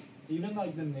 but Even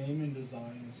like the name and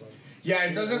design is like.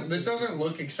 yeah, this doesn't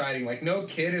look exciting. Like, no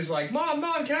kid is like, Mom,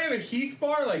 can I have a Heath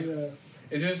bar? Like, Yeah.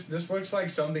 this looks like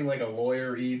something like a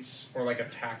lawyer eats or like a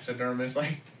taxidermist.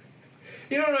 Like,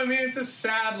 you know what I mean? It's a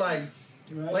sad, like,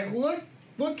 Right?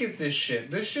 look at this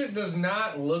shit. This shit does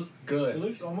not look good. It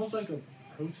looks almost like a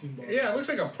protein bar. Yeah, it looks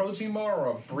like a protein bar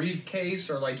or a briefcase,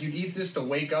 or like you'd eat this to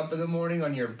wake up in the morning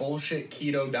on your bullshit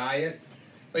keto diet.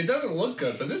 It doesn't look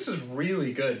good, but this is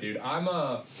really good, dude. I'm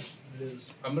It is.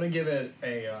 gonna give it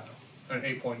an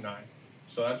 8.9.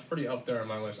 So that's pretty up there on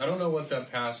my list. I don't know what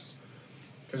that passed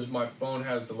because my phone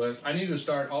has the list.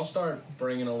 I'll start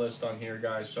bringing a list on here,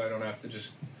 guys, so I don't have to just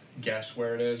guess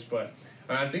where it is. But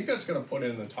and I think that's gonna put it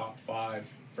in the top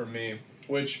 5 for me,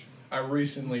 which I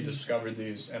recently discovered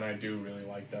these, and I do really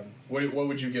like them. What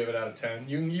would you give it out of 10?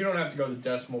 You don't have to go the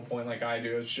decimal point like I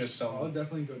do. It's just I'll something.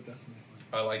 definitely go decimal.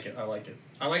 I like it. I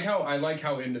like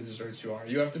how into desserts you are.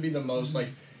 You have to be the most like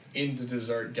into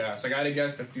dessert guest. Like I had a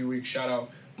guest a few weeks. Shout out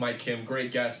Mike Kim,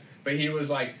 great guest. But he was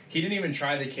like, he didn't even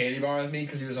try the candy bar with me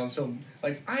because he was on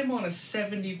I'm on a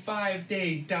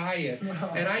 75-day diet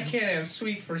and I can't have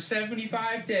sweets for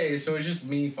 75 days. So it was just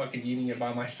me fucking eating it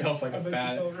by myself like I a bet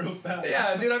fat. you felt real fat.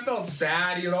 Yeah, dude, I felt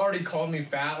sad. He had already called me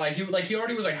fat. He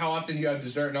already was like, how often do you have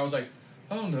dessert? And I was like,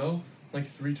 I don't know, like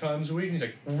 3 times a week. And he's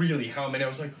like, really? How many? I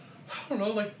was like, I don't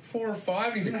know, like 4 or 5.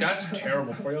 And he's like, that's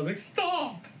terrible for you. I was like,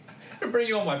 stop. You're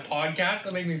bringing on my podcast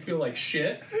to make me feel like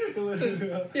shit.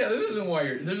 Yeah, this isn't why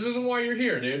you're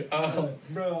here, dude.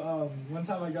 Bro, one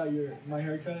time I got my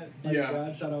haircut by your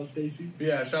dad. Shout out Stacy.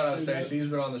 Yeah, shout out Stacey. He's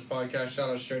been on this podcast.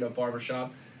 Shout out Straight Up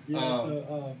Barbershop. Yeah,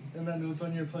 and then it was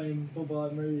when you were playing football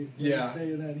at Murray Yeah.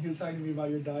 State, and then he was talking to me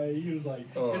about your diet. He was like,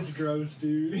 Oh. it's gross,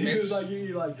 dude. He It's- was like, you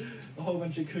eat like a whole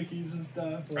bunch of cookies and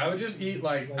stuff. I would just eat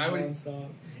nonstop.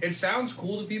 It sounds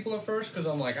cool to people at first because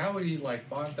I'm like, I would eat like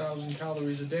 5,000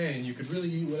 calories a day and you could really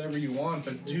eat whatever you want.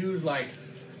 But dude, like,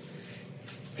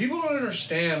 people don't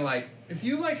understand, like, if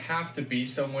you like have to be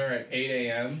somewhere at 8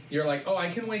 a.m., you're like, oh, I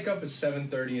can wake up at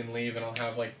 7:30 and leave and I'll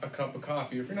have like a cup of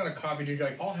coffee. Or if you're not a coffee drinker,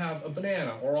 you're like, I'll have a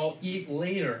banana or I'll eat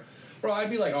later. Bro, I'd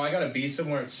be like, oh, I gotta be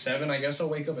somewhere at 7. I guess I'll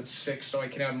wake up at 6 so I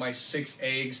can have my 6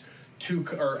 eggs,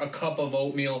 a cup of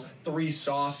oatmeal, 3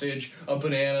 sausage, a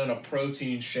banana, and a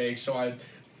protein shake. So I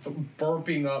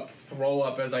burping up, throw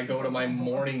up as I go to my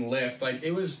morning lift. Like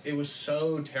it was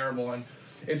so terrible. And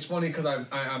it's funny because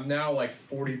I'm now like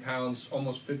 40 pounds,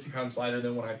 almost 50 pounds lighter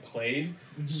than when I played.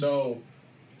 So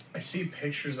I see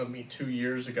pictures of me 2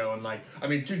 years ago, and like, I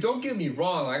mean, dude, don't get me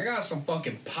wrong. Like, I got some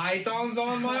fucking pythons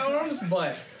on my arms,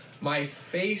 but my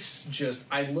face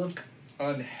I look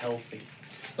unhealthy.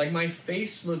 Like, my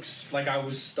face looks like I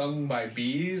was stung by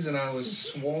bees and I was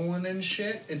swollen and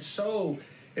shit. It's so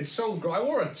gross. I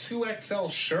wore a 2XL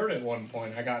shirt at one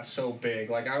point. I got so big.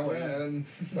 Like, a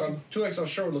 2XL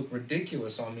shirt would look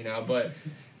ridiculous on me now. But,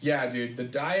 yeah, dude, the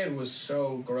diet was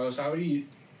so gross. I would eat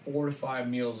 4 to 5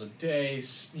 meals a day.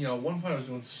 You know, at one point I was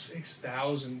doing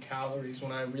 6,000 calories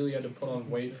when I really had to put on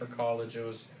weight for college.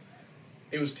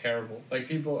 It was terrible. Like,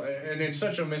 people, and it's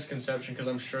such a misconception because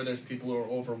I'm sure there's people who are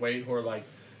overweight who are like,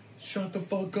 shut the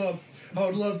fuck up. I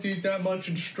would love to eat that much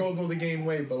and struggle to gain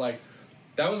weight. But, like,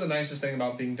 that was the nicest thing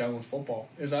about being done with football.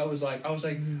 Is I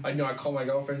called my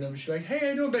girlfriend and she's like,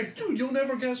 hey, I know. I'm like, dude, you'll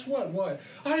never guess what?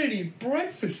 I didn't eat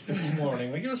breakfast this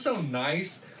morning. Like, it was so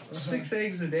nice. 6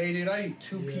 eggs a day, dude. I eat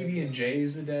 2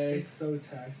 PB&Js a day. It's so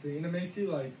taxing, and it makes you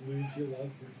like lose your love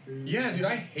for food. Yeah, dude,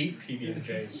 I hate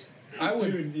PB&Js.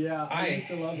 Dude, yeah, I used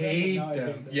to love hate them, but now I them.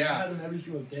 hate them. Yeah. I had them every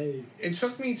single day. It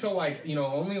took me till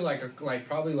only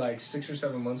probably 6 or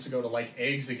 7 months ago to like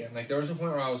eggs again. Like there was a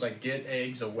point where I was like, get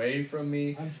eggs away from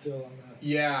me. I'm still on that.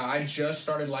 Yeah, I just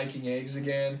started liking eggs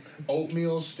again.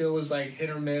 Oatmeal still is like hit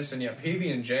or miss, and yeah,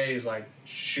 PB&J is like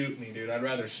shoot me, dude. I'd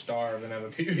rather starve than have a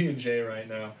PB&J right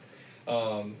now.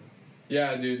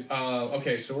 Yeah, dude.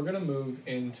 Okay, so we're gonna move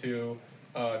into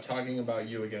talking about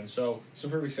you again. So it's a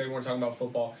perfect segue. We're talking about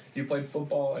football. You played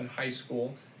football in high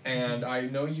school, and I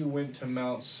know you went to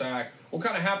Mount Sac. What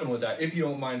kind of happened with that? If you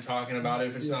don't mind talking about it,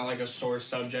 if it's not like a sore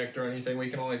subject or anything, we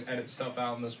can always edit stuff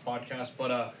out in this podcast.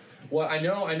 But I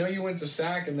know you went to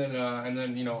Sac, and then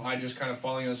I just kind of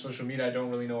following on social media. I don't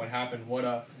really know what happened. What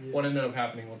ended up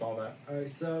happening with all that? All right,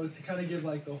 so to kind of give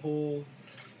like the whole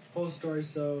whole story.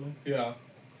 So, Yeah.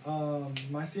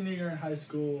 my senior year in high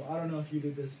school, I don't know if you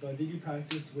did this, but did you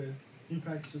practice with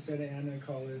Santa Ana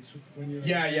College when you were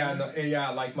Yeah,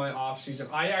 like my off season.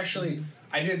 I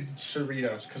did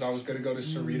Cerritos because I was going to go to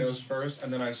Cerritos first,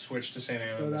 and then I switched to Santa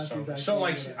Ana. So in the that's summer. exactly So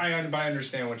like, what I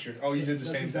understand what you're. Oh, you did the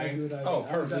That's same exactly thing. what I Oh,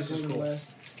 did. I was perfect. at This is Golden cool,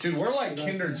 West. dude. We're like That's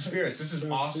kindred right. spirits. This is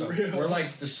For awesome. real. We're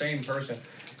like the same person.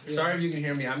 Yeah. Sorry if you can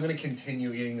hear me. I'm gonna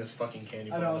continue eting this fucking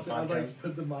candy I bar know. on the I was podcast. like,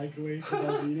 put the mic away because I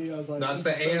was eating. I was like, That's the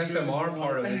this is so ASMR good.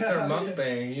 part of it. It's their Yeah.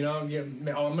 mukbang, you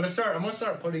know. I'm gonna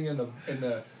start putting in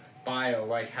the bio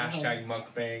like hashtag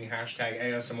mukbang, hashtag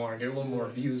ASMR, get a little more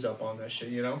views up on that shit,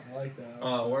 you know. I like that.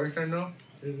 What are you saying though?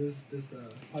 This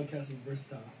podcast is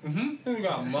versatile. We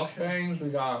got mukbangs, we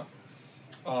got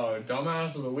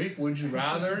dumbass of the week, would you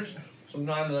rather.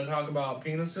 Sometimes I talk about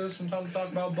penises, sometimes I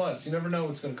talk about butts. You never know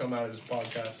what's gonna come out of this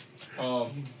podcast.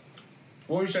 What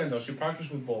were you saying though? So you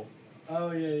practice with both.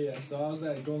 Oh yeah. So I was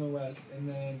at Golden West, and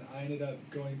then I ended up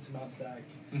going to Mount Stack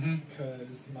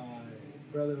because my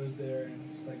brother was there, and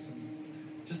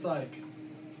just like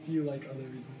a few like other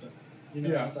reasons, but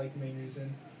Yeah. it's like the main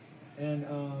reason. And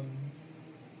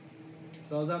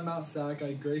so I was at Mount Stack.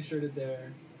 I gray shirted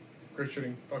there. Gray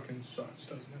shirting fucking sucks,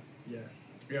 doesn't it? Yes.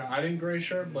 Yeah, I didn't gray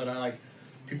shirt, but I like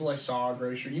people I saw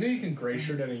gray shirt. You know, you can gray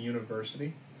shirt at a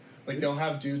university. Like they'll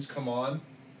have dudes come on,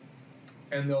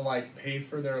 and they'll like pay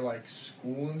for their like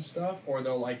school and stuff, or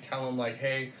they'll like tell them like,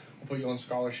 hey, we'll put you on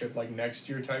scholarship like next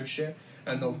year type shit,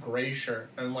 and they'll gray shirt,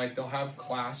 and like they'll have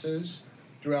classes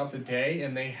throughout the day,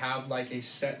 and they have like a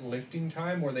set lifting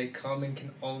time where they come and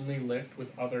can only lift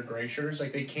with other gray shirters.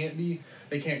 Like they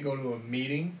can't go to a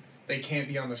meeting. They can't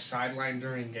be on the sideline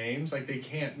during games. Like they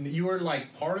can't. You are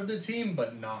like part of the team,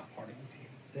 but not part of the team.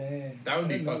 Dang. That would I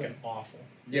be didn't know fucking that. awful.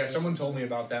 Yeah, someone told me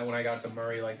about that when I got to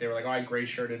Murray. Like they were like, "Oh, I gray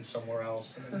shirted somewhere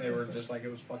else," and they were just like,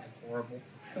 "It was fucking horrible."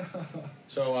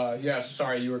 So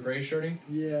sorry, you were gray shirting.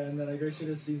 Yeah, and then I gray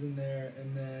shirted a season there,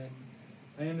 and then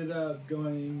I ended up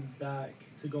going back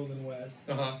to Golden West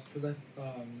because I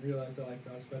realized that like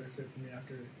that was a better fit for me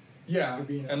after. Yeah, After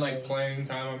being at and like college. playing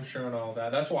time, I'm sure, and all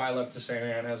that. That's why I left to Santa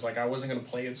Ana. I was like, I wasn't gonna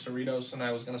play at Cerritos, and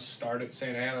I was gonna start at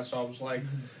Santa Ana. So I was like,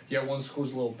 yeah, one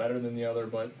school's a little better than the other,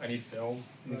 but I need film.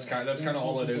 And that's Right. kind of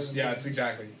all it is. That's Yeah, it's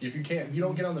exactly. If you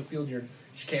don't get on the field, you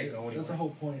can't go anywhere. That's the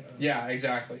whole point of Yeah,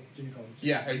 exactly. junior college.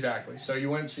 Yeah, exactly. So you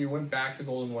went back to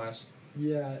Golden West.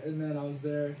 Yeah, and then I was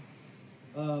there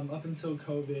up until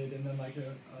COVID, and then like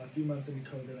a few months into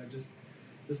COVID, I just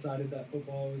decided that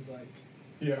football was like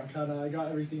Yeah. I got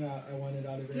everything I wanted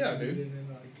out of it. Yeah, I dude. needed, and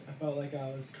like I felt like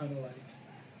I was kind of like,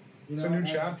 It's a new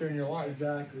chapter in your life.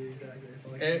 Exactly. I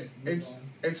felt like I could move on.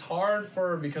 It's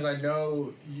hard because I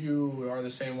know you are the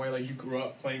same way. Like you grew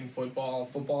up playing football.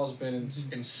 Football's been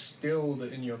instilled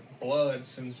in your blood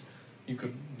since you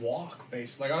could walk.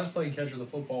 Basically, like I was playing catch with the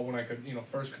football when I could,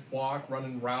 first could walk,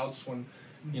 running routes when,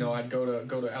 I'd go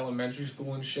to elementary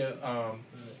school and shit.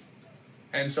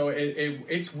 And so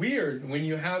it's weird when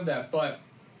you have that, but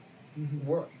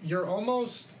you're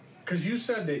almost because you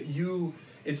said that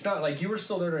it's not like you were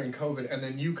still there during COVID, and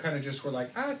then you kind of just were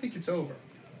like, I think it's over.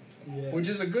 Yeah. Which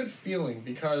is a good feeling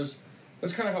because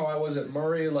that's kind of how I was at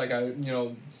Murray. Like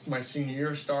my senior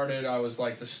year started, I was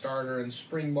like the starter in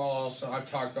spring ball. So I've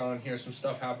talked about on here some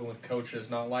stuff happened with coaches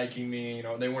not liking me.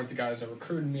 They weren't the guys that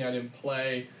recruited me. I didn't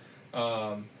play.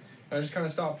 I just kind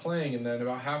of stopped playing, and then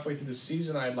about halfway through the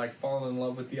season, I had like fallen in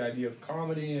love with the idea of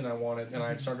comedy, and I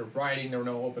had started writing. There were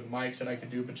no open mics that I could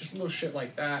do, but just little shit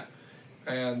like that.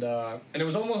 And it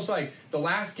was almost like the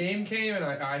last game came, and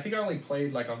I think I only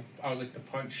played like I was like the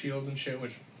punch shield and shit,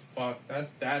 which fuck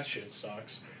that shit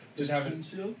sucks. Just having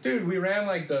dude, we ran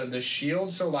like the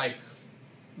shield, so like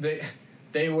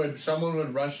someone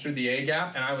would rush through the A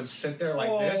gap, and I would sit there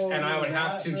like this, and I would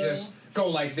have to just go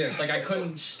like this. Like I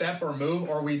couldn't step or move,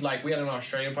 or we had an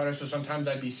Australian punter, so sometimes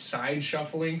I'd be side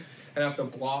shuffling and have to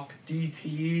block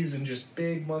DTs and just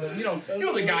big mother. You know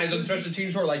the guys on special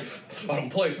teams who are like, I don't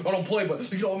play, but I'm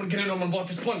gonna get in, I'm gonna block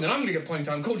this punt, and then I'm gonna get playing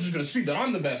time. Coach is gonna see that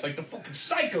I'm the best, like the fucking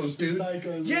psychos, dude.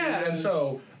 Psychos. Yeah, and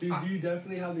so dude, you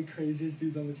definitely have the craziest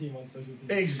dudes on the team on special teams.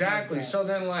 exactly. Like So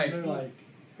then like. they're like.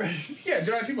 Yeah,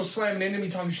 dude, I had people slamming into me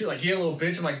talking shit like, yeah, little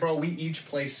bitch. I'm like, bro, we each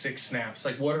play 6 snaps.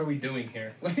 Like, what are we doing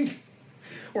here? Like,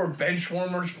 we're bench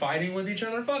warmers fighting with each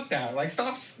other? Fuck that. Like,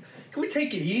 stop. Can we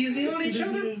take it easy on each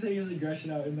other? He just take his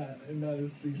aggression out in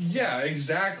those things. Yeah,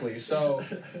 exactly. So,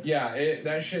 yeah,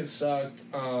 that shit sucked.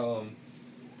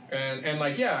 And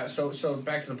like, yeah, so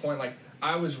back to the point, like,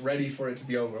 I was ready for it to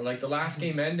be over. Like, the last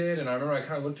game ended, and I remember I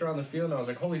kind of looked around the field, and I was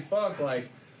like, holy fuck, like,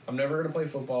 I'm never going to play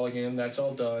football again. That's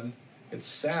all done. It's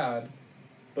sad,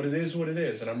 but it is what it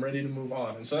is, and I'm ready to move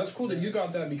on. And so that's cool that you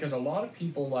got that, because a lot of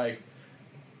people, like,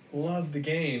 love the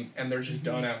game, and they're just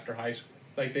done after high school.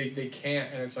 Like, they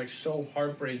can't, and it's, like, so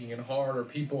heartbreaking and hard, or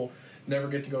people never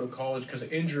get to go to college because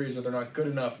of injuries, or they're not good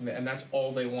enough, and that's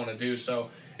all they want to do. So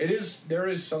there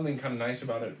is something kind of nice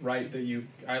about it, right? That you,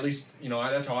 at least, you know,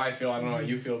 that's how I feel. I don't know how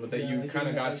you feel, but that you like kind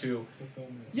of got to,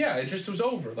 it just was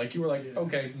over. Like, you were like,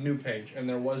 okay, new page, and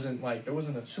there wasn't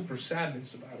a super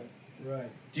sadness about it. Right.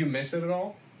 Do you miss it at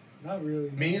all? Not really.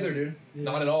 Me either, dude. Yeah.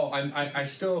 Not at all. I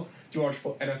still, do you watch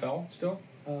NFL still?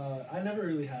 I never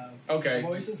really have. Okay. I've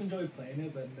always just enjoyed playing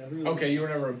it, but never really. Okay, you were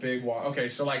never a big Okay,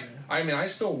 so, like, I mean, I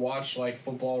still watch, like,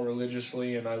 football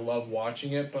religiously, and I love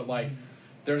watching it, but, like,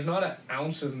 there's not an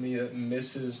ounce of me that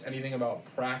misses anything about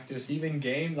practice, even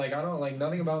game. Like, I don't, like,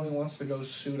 nothing about me wants to go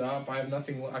suit up. I have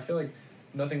nothing, I feel like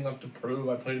nothing left to prove.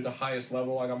 I played at the highest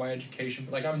level. I got my education.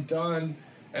 Like, I'm done,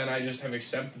 and I just have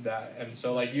accepted that. And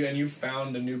so, like, you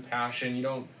found a new passion. You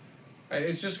don't,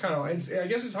 it's just kind of, I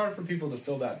guess it's hard for people to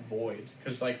fill that void,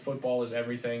 because, like, football is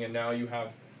everything, and now you have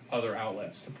other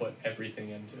outlets to put everything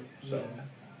into. So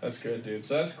that's good, dude.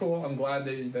 So that's cool. I'm glad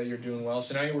that you're doing well.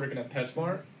 So now you're working at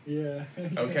PetSmart? Yeah.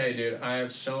 Okay, dude. I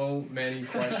have so many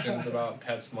questions about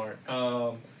PetSmart.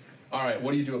 All right,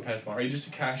 what do you do at PetSmart? Are you just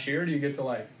a cashier? Or do you get to,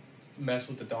 like, mess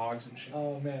with the dogs and shit?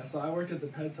 Oh man, so I work at the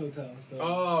Pets Hotel. So.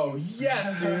 Oh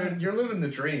yes, dude. You're living the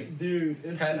dream. Dude,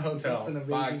 it's Pet Hotel. It's an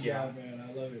amazing job, man.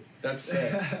 I love it. That's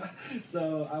sick.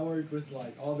 So I work with,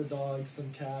 like, all the dogs,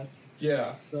 some cats.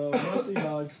 Yeah. So mostly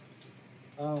dogs.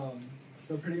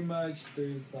 So pretty much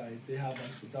there's, like, they have,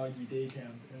 like, the doggy day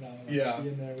camp, and I'll, like, be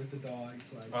in there with the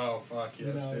dogs, like, oh fuck yes,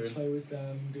 you know, dude. play with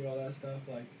them, do all that stuff,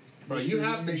 like. Bro, make you sure,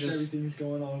 have to make sure just. everything's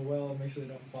going on well, make sure they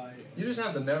don't fight. You just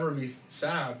have to never be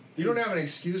sad. You don't have an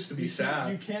excuse to be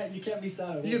sad. You can't be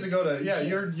sad. You have to go to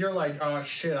You're like, oh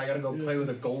shit, I gotta go play with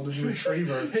a golden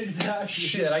retriever. Exactly.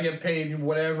 Shit, I get paid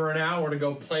whatever an hour to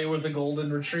go play with a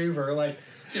golden retriever. Like,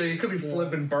 you know, you could be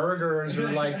flipping burgers or,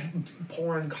 like,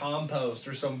 pouring compost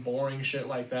or some boring shit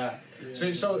like that.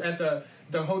 Yeah. So at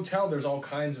the hotel, there's all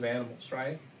kinds of animals,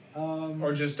 right?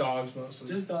 Or just dogs mostly?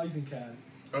 Just dogs and cats.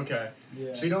 Okay.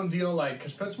 Yeah. So you don't deal, like,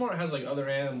 because PetSmart has, like, other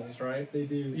animals, right? They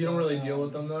do. You don't really deal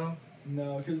with them, though?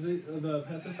 No, because the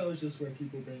Pets Hotel is just where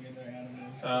people bring in their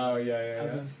animals. Oh, yeah.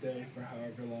 Have them stay for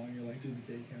however long, or, like, do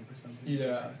the day camp or something.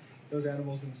 Yeah. Those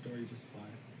animals in the store you just buy.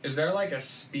 Is there, like, a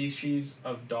species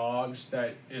of dogs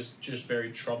that is just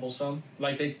very troublesome?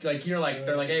 Like, they're like,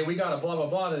 hey, we got a blah, blah,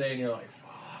 blah today, and you're like,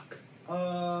 fuck.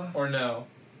 Or no?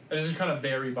 It just kind of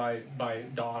vary by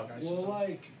dog, I suppose. Well,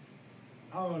 like,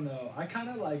 I don't know. I kind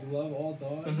of, like, love all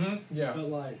dogs. Mm-hmm. Yeah. But,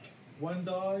 like, one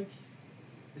dog,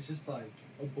 it's just, like,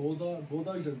 a bulldog.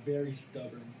 Bulldogs are very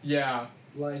stubborn. Yeah.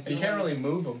 Like, you can't really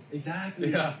move them.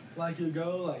 Exactly. Yeah. Like, you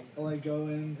go, go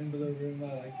into the room,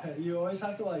 like, pet. You always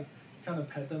have to, like, kind of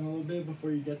pet them a little bit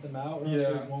before you get them out, or else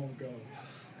they won't go.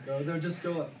 Bro, they'll just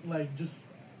go, like, just,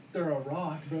 they're a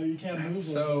rock, bro. You can't move them.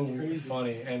 So it's crazy.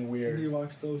 funny and weird. And they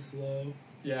walk so slow.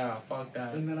 Yeah, fuck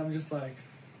that. And then I'm just, like,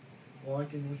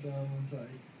 walking with them. It's, like,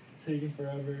 taking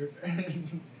forever.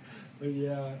 But,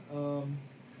 yeah.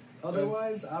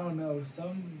 Otherwise, I don't know.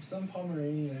 Some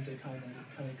Pomeranians are kind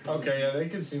of crazy. Okay, yeah, they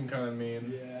could seem kind of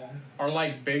mean. Yeah. Are,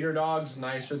 like, bigger dogs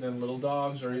nicer than little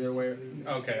dogs, or either way? Absolutely.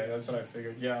 Okay, that's what I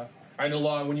figured. Yeah, I had a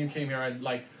lot when you came here. I'd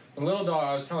like the little dog.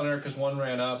 I was telling her because one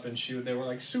ran up and they were,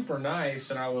 like, super nice,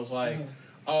 and I was like,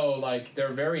 oh, like,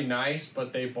 they're very nice,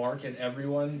 but they bark at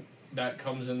everyone that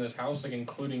comes in this house, like,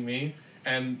 including me,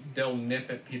 and they'll nip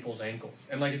at people's ankles,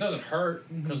 and, like, it doesn't hurt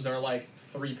because they're, like,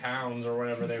 3 pounds or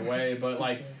whatever they weigh, but,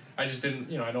 like, I just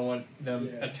didn't, I don't want them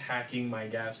attacking my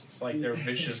guests like they're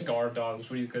vicious guard dogs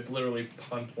where you could literally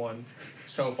punt one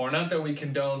so far. Not that we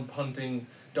condone punting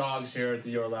dogs here at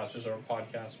the Your Last Resort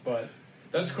podcast, but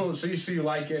that's cool. So you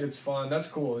like it, it's fun. That's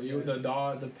cool.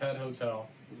 The Pet Hotel.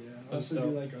 Yeah, I also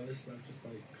do, like, other stuff, just,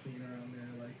 like, clean around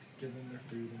there, like, give them their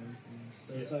food and everything.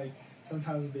 So it's, like,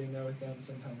 sometimes being there with them,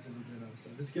 sometimes doing other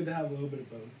stuff. It's good to have a little bit of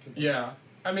both. Yeah.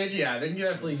 I mean, yeah, then you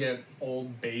definitely get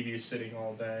old babysitting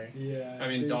all day. Yeah. I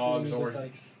mean, dogs or... just,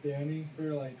 like, standing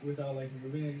for, like, without, like,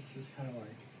 moving, it's just kind of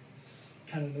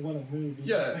want to move.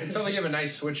 Yeah, it's not like you have a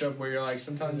nice switch up where you're like,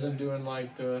 sometimes I'm doing,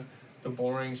 like, the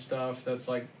boring stuff that's,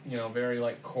 like, very,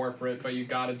 like, corporate, but you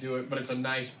gotta do it, but it's a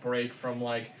nice break from,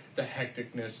 like, the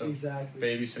hecticness of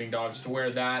babysitting dogs to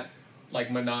where that, like,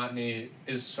 monotony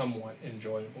is somewhat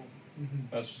enjoyable. Mm-hmm.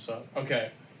 That's what's up. Okay,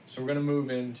 so we're gonna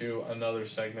move into another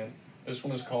segment. This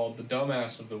one is called The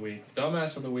Dumbass of the Week.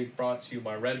 Dumbass of the Week brought to you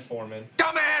by Red Foreman.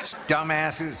 Dumbass!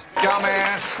 Dumbasses!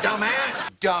 Dumbass! Dumbass!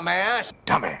 Dumbass!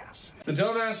 Dumbass! The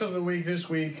Dumbass of the Week this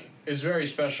week is very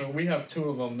special. We have 2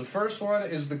 of them. The first one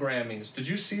is the Grammys. Did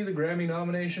you see the Grammy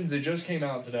nominations? They just came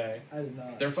out today. I did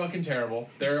not. They're fucking terrible.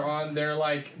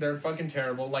 They're fucking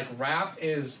terrible. Like, rap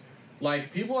is,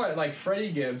 like, people are, like,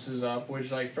 Freddie Gibbs is up,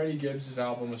 which, like, Freddie Gibbs'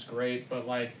 album is great, but,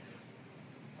 like,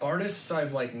 artists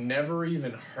I've, like, never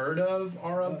even heard of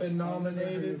are up and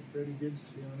nominated. Freddie Gibbs,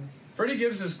 to be honest. Freddie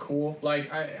Gibbs is cool.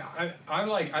 Like, I'm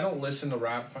like, I don't listen to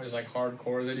rap as, like,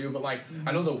 hardcore as I do, but, like,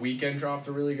 I know The Weeknd dropped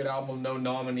a really good album, No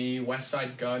Nominee. West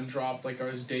Side Gun dropped, like,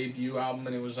 his debut album,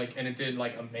 and it was, like, and it did,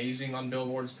 like, amazing on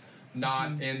Billboard's.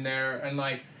 Not in there. And,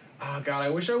 like, oh, God, I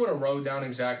wish I would have wrote down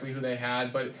exactly who they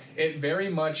had, but it very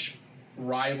much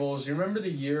rivals. You remember the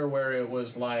year where it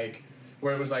was, like,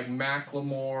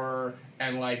 Macklemore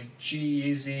and, like,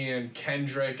 G-Eazy and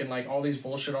Kendrick and, like, all these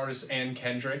bullshit artists and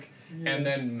Kendrick, and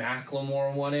then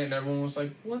Macklemore won it, and everyone was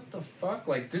like, what the fuck?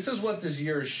 Like, this is what this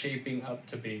year is shaping up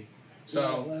to be.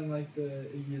 So, yeah, and, like, the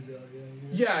Iggy Azalea.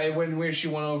 yeah, when she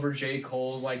won over J.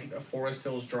 Cole's, like, Forest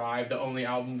Hills Drive, the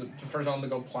first album to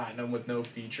go platinum with no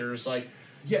features. Like,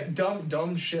 yeah,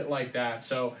 dumb shit like that.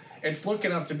 So, it's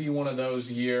looking up to be one of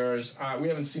those years. We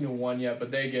haven't seen who won yet,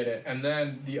 but they get it. And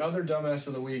then the other dumbass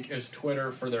of the week is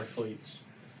Twitter for their fleets.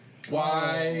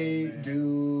 Why?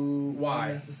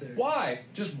 Unnecessary. Why?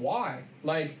 Just why?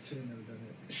 Like, Should have never done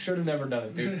should have never done it.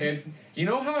 it, dude. And you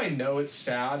know how I know it's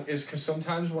sad is because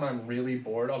sometimes when I'm really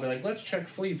bored, I'll be like, let's check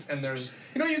fleets. And there's,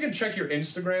 you can check your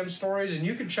Instagram stories and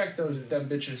you can check them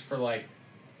bitches for like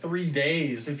 3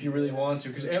 days if you really want to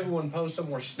because everyone posts them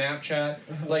or Snapchat.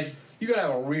 Like, you gotta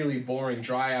have a really boring,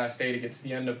 dry-ass day to get to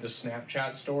the end of the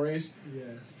Snapchat stories.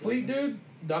 Yes. Fleet, dude,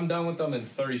 I'm done with them in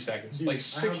 30 seconds. Dude, like,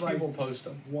 6 people post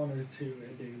them. 1 or 2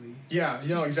 a daily.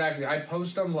 Yeah, exactly. I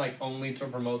post them, like, only to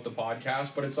promote the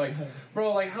podcast, but it's like,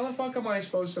 bro, like, how the fuck am I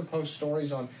supposed to post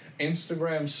stories on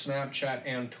Instagram, Snapchat,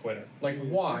 and Twitter? Like,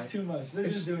 why? It's too much. They're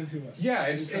just doing too much.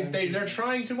 Yeah, they're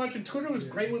trying too much, and Twitter was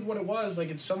great with what it was. Like,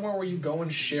 it's somewhere where you go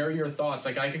and share your thoughts.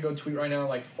 Like, I could go tweet right now,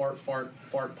 like, fart,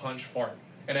 punch, fart.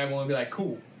 And everyone would be like,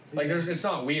 cool. Like, it's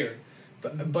not weird.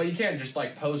 But you can't just,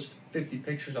 like, post 50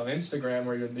 pictures on Instagram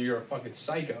where you're a fucking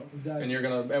psycho. Exactly. And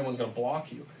everyone's gonna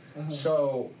block you.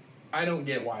 So, I don't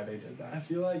get why they did I that.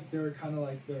 feel like they were kind of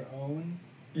like their own.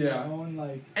 Yeah. Their own,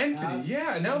 like, Entity. app,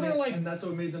 Yeah, now they're like... And that's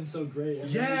what made them so great. And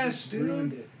Yes, they just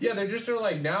ruined dude. it. Yeah, they're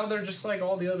like, now they're just like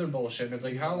all the other bullshit. And it's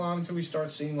like, how long until we start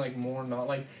seeing, like, more not,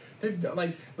 like... They've done,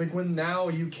 like when now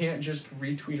you can't just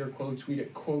retweet or quote tweet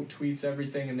it, quote tweets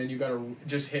everything, and then you gotta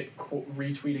just hit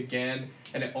retweet again,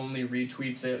 and it only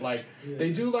retweets it. Like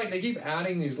they keep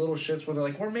adding these little shits where they're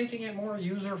like, we're making it more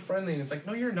user friendly, and it's like,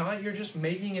 no, you're not. You're just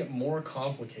making it more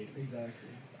complicated. Exactly.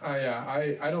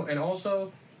 I don't. And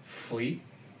also, Fleet,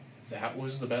 that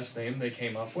was the best name they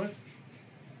came up with.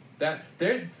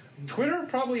 Twitter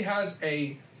probably has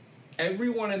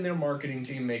everyone in their marketing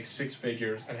team makes 6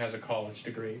 figures and has a college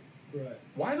degree. Right.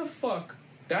 Why the fuck?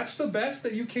 That's the best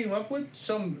that you came up with?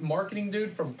 Some marketing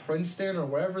dude from Princeton or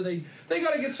wherever they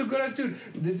gotta get some good... Dude,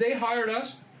 if they hired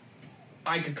us,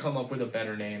 I could come up with a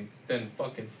better name than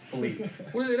fucking Fleet.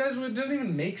 It doesn't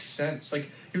even make sense.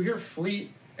 Like, you hear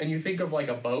Fleet and you think of, like,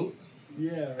 a boat.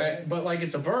 Yeah, right. But, like,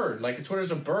 it's a bird. Like,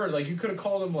 Twitter's a bird. Like, you could have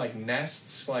called them, like,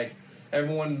 nests. Like,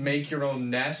 everyone make your own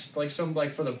nest. Like, for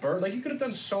the bird. Like, you could have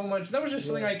done so much. That was just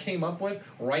something I came up with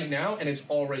right now, and it's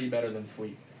already better than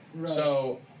Fleet. Right.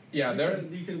 So... Yeah,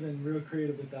 you could have been real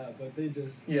creative with that, but they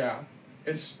just... Yeah,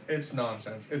 it's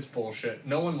nonsense. It's bullshit.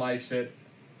 No one likes it.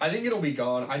 I think it'll be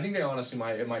gone. I think they honestly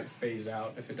might phase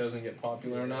out if it doesn't get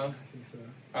popular enough. I think so.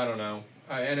 I don't know.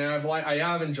 I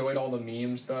have enjoyed all the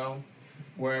memes though,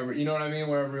 wherever, you know what I mean,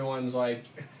 where everyone's like,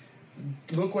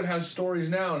 look what has stories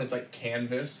now, and it's like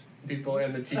Canvas. People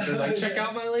and the teachers like, check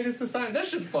out my latest assignment. That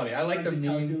shit's funny. I like the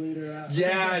meme. Calculator app.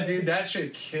 Yeah, dude, that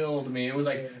shit killed me. It was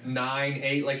like 9,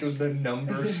 8, like it was the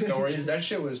number stories. That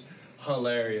shit was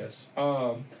hilarious.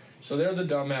 So they're the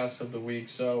dumbass of the week.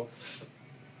 So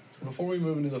before we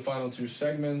move into the final 2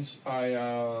 segments,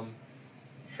 for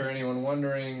anyone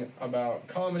wondering about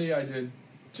comedy, I did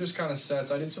just kind of sets.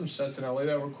 I did some sets in LA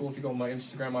that were cool. If you go on my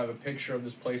Instagram, I have a picture of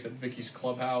this place at Vicky's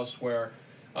Clubhouse where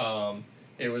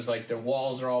it was like the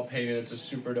walls are all painted. It's a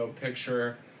super dope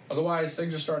picture. Otherwise,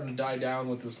 things are starting to die down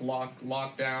with this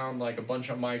lockdown. Like, a bunch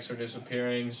of mics are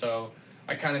disappearing. So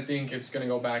I kind of think it's going to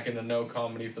go back into no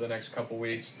comedy for the next couple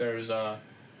weeks. There's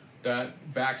that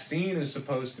vaccine is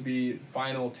supposed to be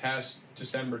final test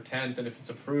December 10th. And if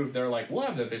it's approved, they're like, we'll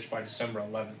have that bitch by December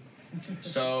 11th.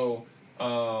 So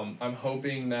I'm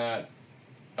hoping that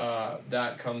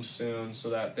that comes soon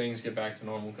so that things get back to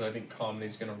normal, because I think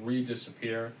comedy's going to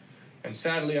re-disappear. And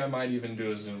sadly, I might even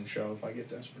do a Zoom show if I get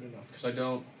desperate enough, because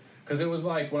Because it was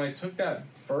like when I took that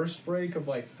first break of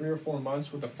like 3 or 4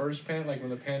 months with the first like when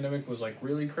the pandemic was like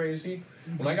really crazy.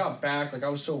 When I got back, like I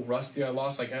was so rusty. I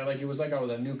lost it was like I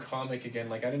was a new comic again.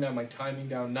 Like I didn't have my timing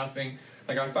down, nothing.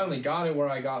 Like I finally got it where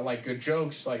I got like good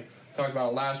jokes. Like talked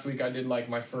about last week, I did like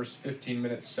my first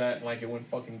 15-minute set, and like it went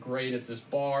fucking great at this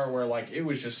bar where like it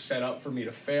was just set up for me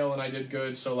to fail, and I did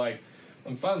good. So like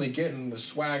I'm finally getting the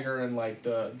swagger and like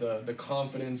the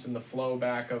confidence and the flow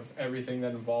back of everything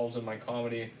that involves in my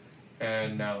comedy.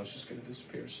 And now it's just going to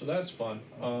disappear. So that's fun.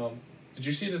 Did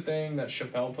you see the thing that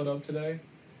Chappelle put up today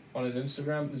on his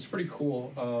Instagram? It's pretty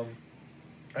cool.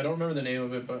 I don't remember the name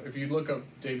of it, but if you look up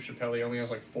Dave Chappelle, he only has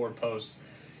like 4 posts.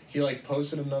 He like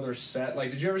posted another set.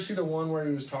 Like, did you ever see the one where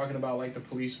he was talking about like the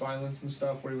police violence and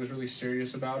stuff, where he was really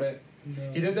serious about it?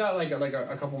 No. He did that like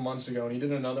a couple months ago, and he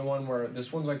did another one where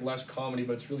this one's like less comedy,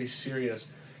 but it's really serious.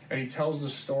 And he tells the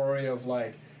story of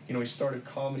like, you know, he started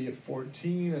comedy at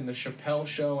 14 and the Chappelle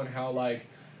Show, and how like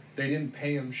they didn't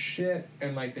pay him shit,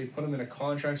 and like they put him in a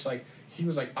contract. So, like he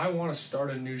was like, I want to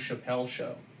start a new Chappelle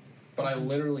Show, but I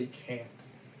literally can't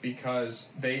because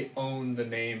they own the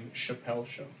name Chappelle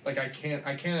Show. Like I can't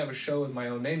have a show with my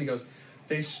own name. He goes,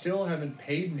 they still haven't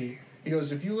paid me. He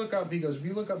goes, if you look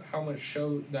up how much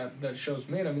show that show's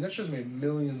made, I mean that show's made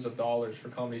millions of dollars for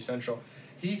Comedy Central.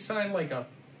 He signed like a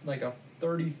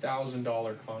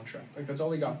 $30,000 contract. Like that's all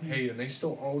he got paid, and they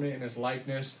still own it in his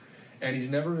likeness, and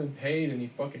he's never been paid, and he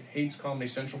fucking hates Comedy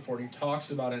Central for it. He talks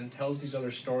about it and tells these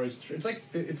other stories. It's like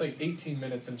 18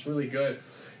 minutes, and it's really good.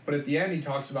 But at the end, he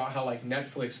talks about how like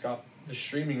Netflix got the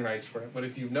streaming rights for it. But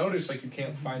if you've noticed, like you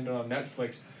can't find it on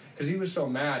Netflix, because he was so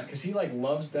mad, because he like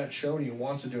loves that show and he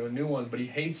wants to do a new one, but he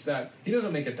hates that he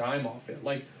doesn't make a dime off it.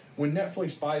 Like when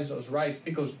Netflix buys those rights,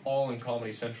 it goes all in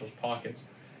Comedy Central's pockets.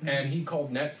 And he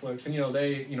called Netflix, and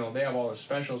they have all the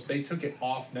specials. They took it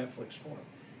off Netflix for him,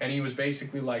 and he was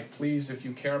basically like, "Please, if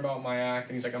you care about my act,"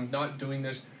 and he's like, "I'm not doing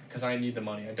this because I need the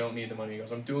money. I don't need the money." He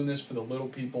goes, "I'm doing this for the little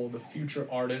people, the future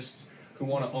artists who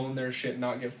want to own their shit, and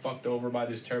not get fucked over by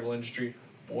this terrible industry.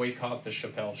 Boycott the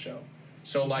Chappelle Show."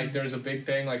 So like, there's a big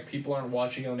thing. Like people aren't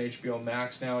watching it on HBO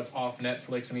Max now. It's off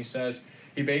Netflix, and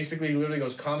he literally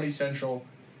goes, Comedy Central.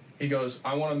 He goes,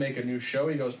 I want to make a new show.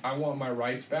 He goes, I want my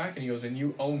rights back. And he goes, and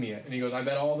you owe me it. And he goes, I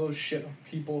bet all those shit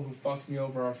people who fucked me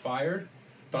over are fired,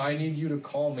 but I need you to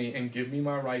call me and give me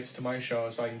my rights to my show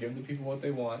so I can give the people what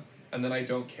they want, and then I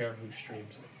don't care who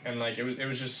streams it. And like it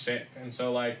was just sick. And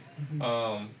so like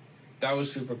that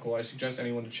was super cool. I suggest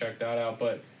anyone to check that out.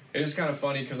 But it is kind of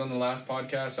funny because on the last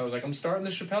podcast I was like, I'm starting the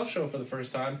Chappelle Show for the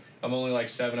first time. I'm only like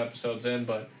 7 episodes in,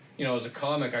 but you know, as a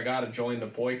comic, I gotta join the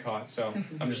boycott, so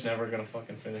I'm just never gonna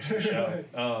fucking finish the show.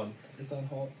 It's on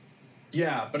hold.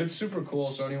 Yeah, but it's super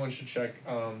cool, so anyone should check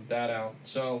that out.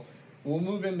 So we'll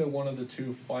move into one of the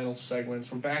 2 final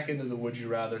segments. We're back into the Would You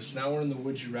Rather, so now we're in the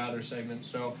Would You Rather segment.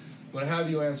 So I'm gonna have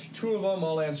you answer 2 of them.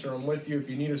 I'll answer them with you. If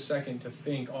you need a second to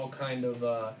think, I'll kind of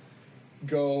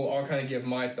give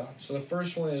my thoughts. So the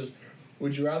first one is,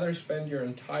 would you rather spend your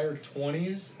entire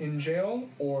 20s in jail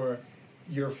or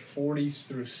your 40s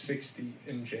through 60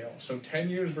 in jail? So 10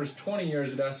 years versus 20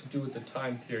 years, it has to do with the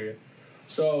time period.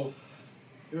 So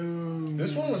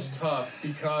this one was tough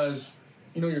because,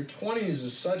 you know, your 20s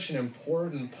is such an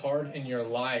important part in your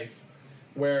life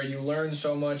where you learn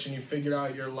so much and you figure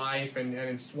out your life, and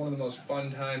it's one of the most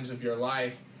fun times of your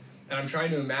life. And I'm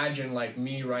trying to imagine, like,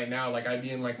 me right now, like, I'd be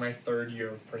in, like, my 3rd year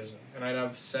of prison, and I'd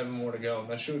have 7 more to go, and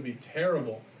that shit would be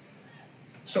terrible.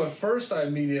 So at first I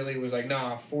immediately was like,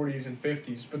 nah, 40s and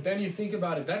 50s. But then you think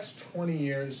about it, that's 20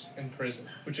 years in prison,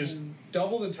 which is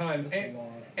double the time.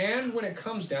 And when it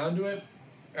comes down to it,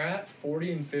 at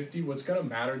 40 and 50, what's going to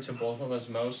matter to both of us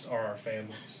most are our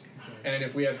families. And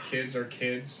if we have kids, our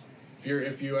kids.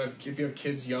 If you have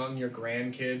kids young, your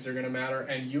grandkids are going to matter.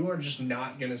 And you are just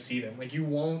not going to see them. Like, you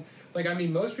won't. Like, I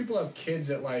mean, most people have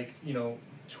kids at, like,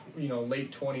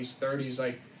 late 20s, 30s.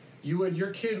 Like, your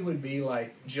kid would be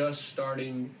like just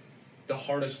starting the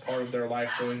hardest part of their life,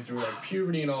 going through like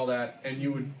puberty and all that, and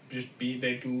you would just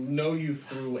they'd know you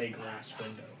through a glass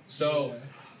window. So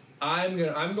I'm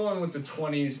going with the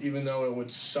 20s, even though it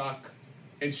would suck.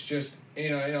 It's just,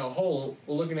 whole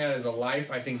looking at it as a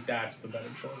life, I think that's the better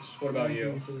choice. What about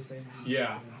you? For the same reason.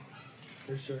 Yeah.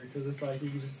 For sure, because it's like you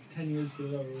can just 10 years get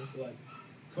it over with. Like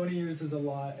 20 years is a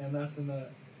lot, and that's in the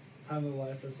time of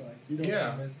life that's like you don't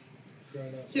want to miss.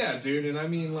 Yeah, dude, and I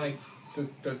mean, like, the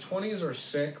 20s are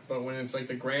sick, but when it's, like,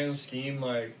 the grand scheme,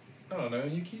 like, I don't know,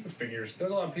 you keep figures.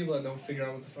 There's a lot of people that don't figure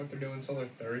out what the fuck they're doing until their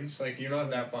 30s. Like, you're not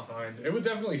that behind. It would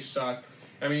definitely suck.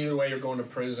 I mean, either way, you're going to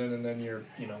prison, and then you're,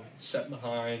 set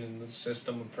behind in the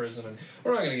system of prison, and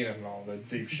we're not going to get into all the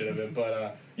deep shit of it,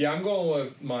 but, yeah, I'm going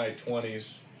with my 20s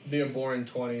Be a boring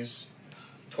 20s.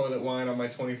 Toilet wine on my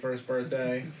 21st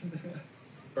birthday.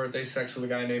 Birthday sex with a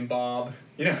guy named Bob.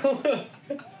 You know?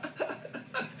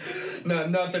 No,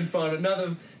 nothing fun.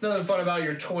 Nothing fun about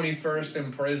your 21st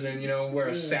in prison. You know, wear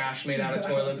a sash made out of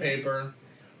toilet paper.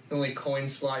 The only coin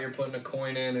slot you're putting a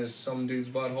coin in is some dude's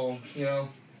butthole. You know.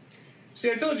 See,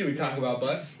 I told you we talk about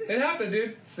butts. It happened,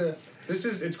 dude.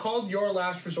 It's called Your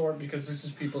Last Resort because this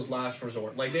is people's last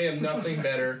resort. Like, they have nothing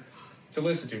better to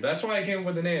listen to. That's why I came up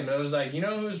with the name. And I was like, you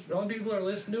know who's the only people that are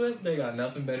listening to it? They got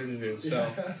nothing better to do. So,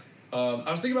 I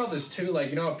was thinking about this too. Like,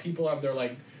 you know how people have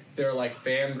their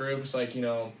fan groups, like, you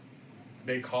know,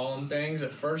 they call them things.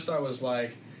 At first I was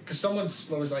like, because someone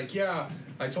was like, yeah,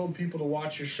 I told people to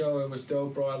watch your show. It was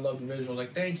dope, bro. I love the visuals.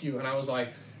 Like, thank you. And I was like,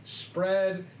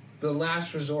 spread the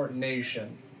Last Resort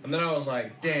Nation. And then I was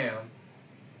like, damn,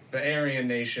 the Aryan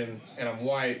Nation, and I'm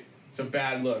white. It's a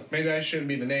bad look. Maybe I shouldn't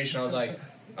be the nation. I was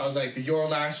like the Your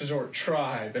Last Resort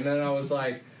Tribe. And then I was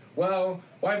like, well,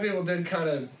 white people did kind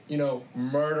of, you know,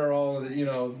 murder all of the, you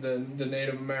know, the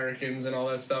Native Americans and all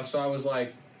that stuff. So I was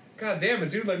like, God damn it,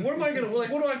 dude! Like, what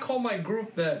do I call my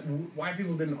group that white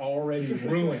people didn't already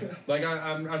ruin? Like,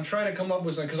 I'm trying to come up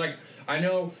with something because, like, I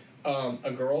know a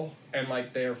girl and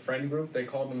like their friend group, they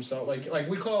call themselves like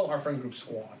we call our friend group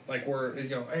Squad. Like, we're, you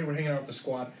know, hey, we're hanging out with the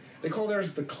Squad. They call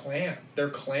theirs the Clan. Their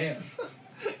Clan.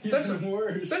 That's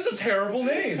worse. That's a terrible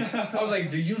name. I was like,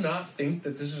 do you not think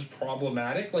that this is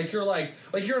problematic? Like, you're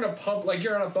you're in a pub, like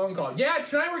you're on a phone call. Yeah,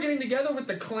 tonight we're getting together with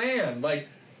the Clan. Like,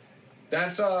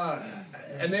 that's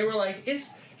and they were like,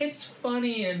 it's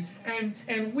funny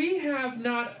and we have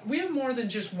more than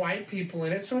just white people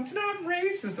in it, so it's not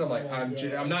racist. I'm like,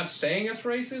 I'm not saying it's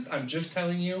racist. I'm just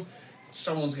telling you,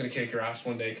 someone's gonna kick your ass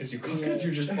one day because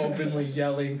you're just openly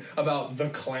yelling about the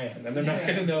Klan, and they're not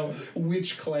gonna know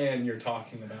which Klan you're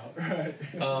talking about. Right.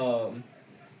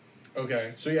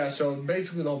 Okay, so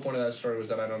basically the whole point of that story was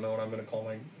that I don't know what I'm gonna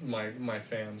call my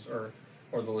fans or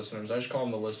the listeners. I just call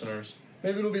them the listeners.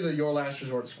 Maybe it'll be the Your Last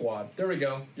Resort Squad. There we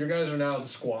go. You guys are now the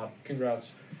Squad.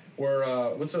 Congrats. We're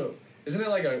isn't it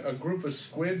like a group of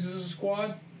squids is a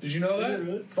squad? Did you know that?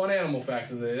 Really? Fun animal facts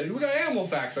of the day. We got animal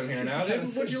facts on here now.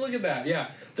 Would you look at that?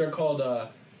 Yeah, they're called a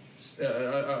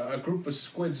group of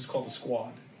squids is called a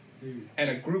squad. Dude. And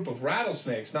a group of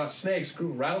rattlesnakes, not snakes, a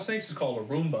group of rattlesnakes is called a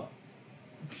Roomba.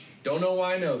 Don't know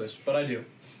why I know this, but I do.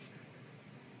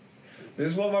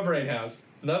 This is what my brain has.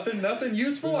 Nothing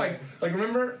useful. Like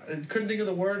remember, I couldn't think of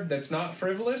the word that's not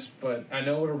frivolous, but I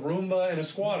know what a Roomba and a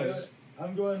squad is.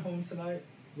 I'm going home tonight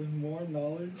with more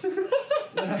knowledge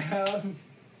than I have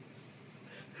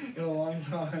in a long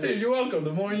time. Dude, you're welcome.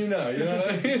 The more you know. You know what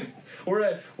I mean?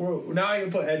 We're now I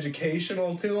can put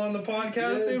educational too on the podcast,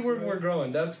 yes, dude. We're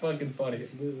growing. That's fucking funny.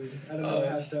 Absolutely. I don't know the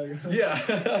hashtag.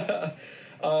 Yeah.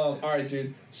 All right,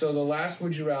 dude. So the last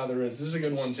would you rather this is a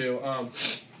good one too.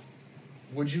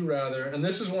 Would you rather, and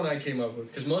this is one I came up with,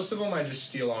 because most of them I just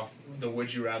steal off the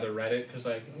Would You Rather Reddit, because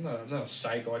like, I'm not a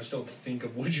psycho, I just don't think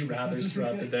of Would You Rathers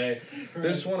throughout the day. Right.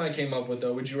 This one I came up with,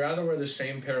 though. Would you rather wear the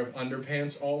same pair of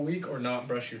underpants all week or not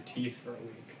brush your teeth for a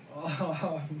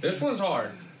week? This one's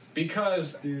hard,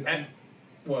 because... Dude,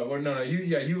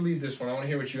 you lead this one. I want to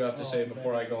hear what you have to say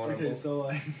before I go on. Okay, so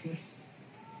like...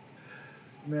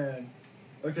 man.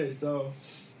 Okay, so...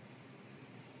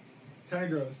 kind of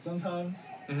gross sometimes.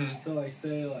 Mm-hmm. So like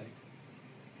say like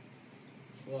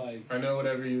I know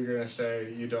whatever you're gonna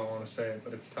say, you don't want to say it,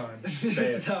 but it's time. Say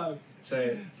it's it. time. Say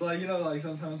it. So like, you know, like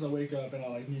sometimes I'll wake up and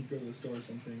I'll like need to go to the store or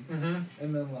something,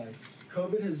 and then like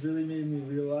COVID has really made me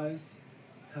realize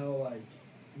how like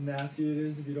nasty it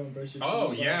is if you don't brush your teeth.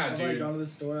 Oh yeah, I've dude. like gone to the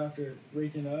store after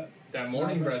waking up. That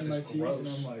morning breath my is teeth, gross.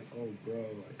 and I'm like, oh bro,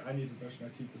 like I need to brush my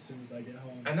teeth as soon as I get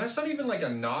home. And that's not even like a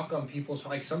knock on people's,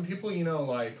 like some people, you know,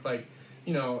 like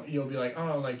you know, you'll be like,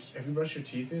 oh, like, have you brushed your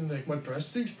teeth? And like, my breath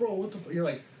stinks, bro. What the fuck? You're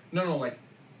like, no, like,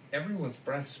 everyone's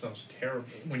breath smells terrible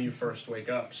when you first wake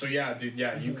up. So yeah, dude,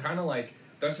 yeah, you kind of like,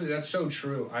 that's so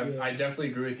true. I definitely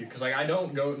agree with you, because like I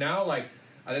don't go now, like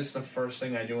that's the first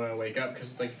thing I do when I wake up,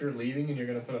 because it's like if you're leaving and you're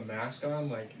gonna put a mask on,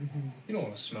 like you don't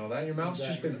want to smell that. Your mouth's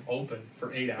just been open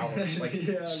for 8 hours, like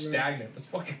stagnant. That's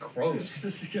fucking gross.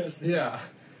 It's disgusting. Yeah.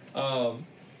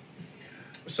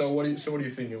 So what do you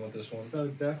think with this one? So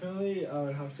definitely I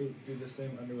would have to do the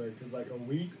same underwear, because like a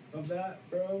week of that,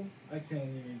 bro, I can't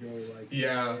even go like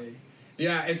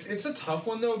yeah. It's a tough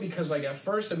one though, because like at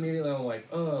first immediately I'm like,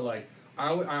 like I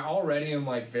already am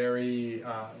like very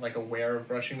like aware of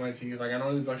brushing my teeth. Like I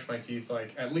normally brush my teeth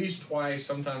like at least twice,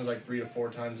 sometimes like 3 to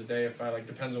 4 times a day if I like,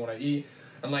 depends on what I eat.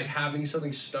 And like having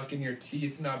something stuck in your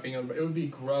teeth, not being able to, it would be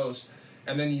gross.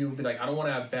 And then you would be like, I don't want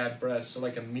to have bad breath. So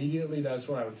like immediately that's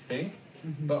what I would think.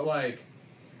 But like,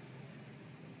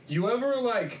 You ever,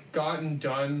 like, gotten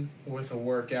done with a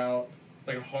workout,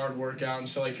 like a hard workout, and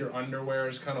so, like, your underwear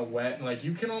is kind of wet, and, like,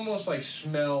 you can almost, like,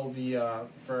 smell the,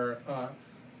 for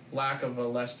lack of a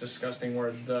less disgusting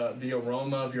word, the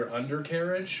aroma of your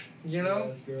undercarriage, you know? Yeah,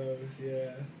 that's gross,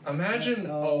 yeah. Imagine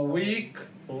a week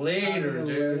later,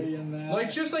 dude.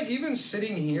 Like, just, like, even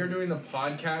sitting here doing the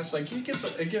podcast, like,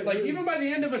 like, even by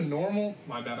the end of a normal,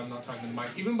 my bad, I'm not talking to the mic,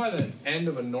 even by the end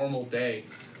of a normal day,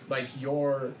 like,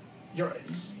 you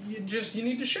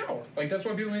need to shower. Like, that's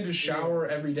why people need to shower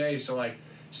every day. So, like,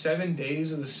 7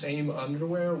 days of the same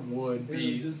underwear would be...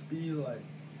 It would just be, like,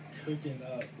 cooking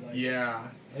up. Like, yeah.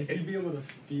 Like, you'd be able to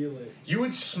feel it. You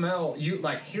would smell...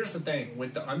 Like, here's the thing.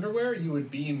 With the underwear, you would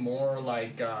be more,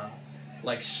 like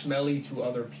smelly to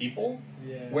other people.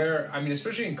 Yeah. Where, I mean,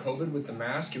 especially in COVID with the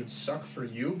mask, it would suck for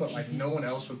you, but, like, no one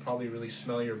else would probably really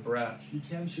smell your breath. You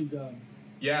can chew gum.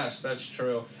 Yes, that's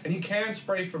true. And you can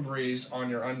spray Febreze on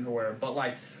your underwear, but,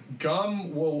 like,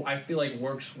 gum I feel like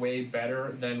works way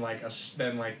better than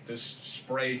this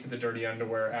spray to the dirty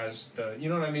underwear as the, you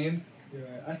know what I mean? Yeah,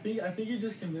 I think you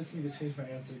just convinced me to change my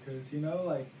answer, because, you know,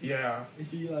 like, yeah,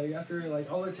 if you, like, after,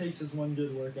 like, all it takes is one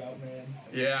good workout, man.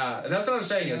 Yeah, and that's what I'm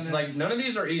saying. It's like, none of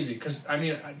these are easy, because, I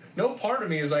mean, no part of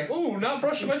me is like, ooh, not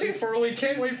brushing my teeth for a week,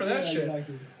 can't wait for that shit.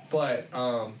 Exactly. But,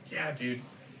 yeah, dude.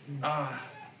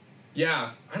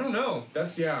 Yeah, I don't know.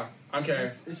 That's, yeah,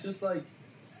 okay. It's just like,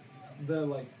 the,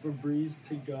 like, Febreze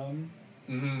to gum.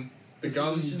 Mm-hmm. The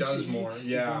gum does more,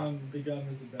 yeah. The gum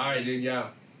is the best. Alright, dude, yeah.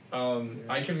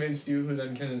 I convinced you, who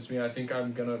then convinced me. I think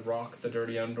I'm gonna rock the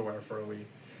dirty underwear for a week.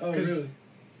 Oh, really?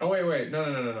 Oh, wait.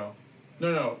 No,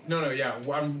 yeah.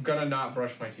 I'm gonna not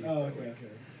brush my teeth. Oh, for a week. okay.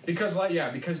 Because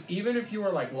even if you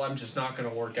were like, well, I'm just not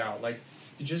gonna work out, like,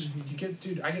 I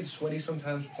get sweaty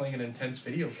sometimes playing an intense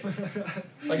video game.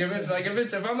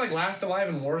 if I'm like last alive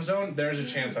in Warzone, there's a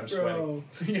chance I'm sweating.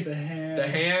 The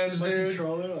hands, my dude.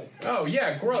 Controller, like, oh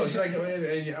yeah, gross. Like,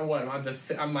 what?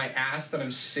 On my ass that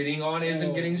I'm sitting on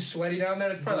isn't getting sweaty down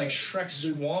there. It's probably like Shrek's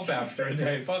swamp after a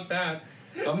day. Fuck that.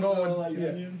 I'm going with like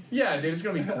onions. Yeah, dude, it's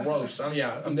gonna be gross. I'm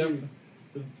definitely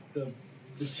the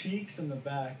cheeks and the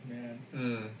back, man.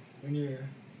 When you're,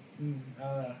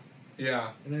 yeah.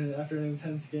 And then after an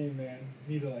intense game, man,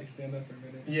 you need to, like, stand up for a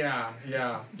minute. Yeah.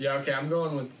 Okay, I'm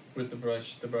going with the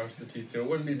brush the teeth too. It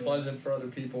wouldn't be pleasant for other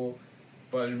people,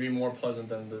 but it'd be more pleasant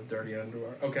than the dirty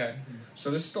underwear. Okay,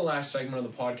 so this is the last segment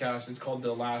of the podcast. It's called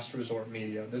The Last Resort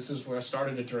Media. This is where I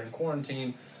started it during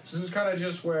quarantine. So this is kind of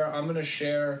just where I'm going to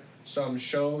share some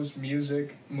shows,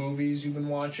 music, movies you've been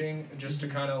watching, just to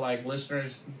kind of, like,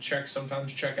 listeners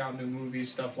sometimes check out new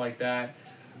movies, stuff like that.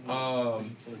 And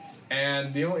I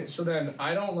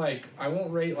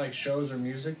won't rate, like, shows or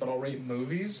music, but I'll rate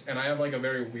movies, and I have, like, a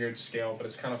very weird scale, but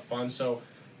it's kind of fun. So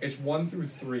it's 1 through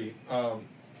 3. A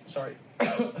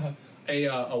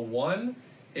 1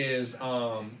 is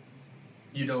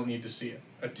you don't need to see it.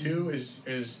 A 2 is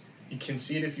you can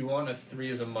see it if you want. A 3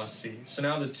 is a must see. So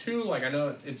now the 2, like, I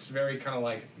know it's very kind of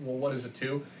like, well, what is a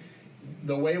 2?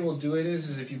 The way we'll do it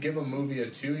is if you give a movie a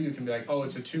 2, you can be like, oh,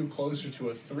 it's a 2 closer to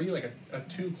a 3, like a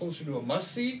 2 closer to a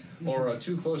must-see, or a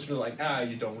 2 closer to, like,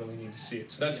 you don't really need to see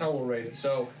it. So that's how we'll rate it.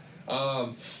 So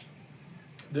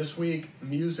this week,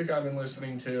 music I've been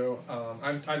listening to,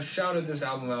 I've shouted this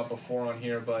album out before on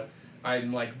here, but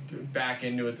I'm, like, back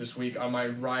into it this week. On my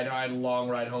ride, I had a long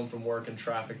ride home from work in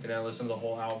traffic today. I listened to the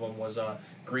whole album. Was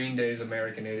Green Day's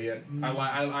American Idiot.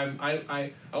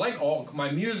 I like all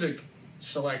my music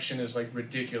selection is, like,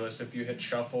 ridiculous. If you hit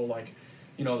shuffle, like,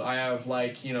 you know, I have,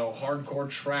 like, you know, hardcore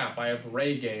trap, I have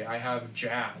reggae, I have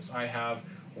jazz, I have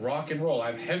rock and roll,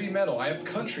 I have heavy metal, I have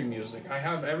country music, I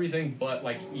have everything but,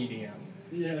 like, EDM.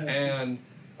 Yeah. And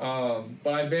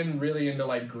but I've been really into,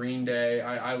 like, Green Day.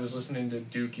 I was listening to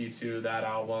Dookie too, that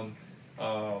album.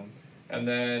 And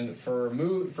then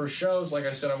for shows, like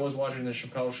I said, I was watching the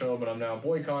Chappelle Show, but I'm now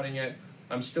boycotting it.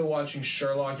 I'm still watching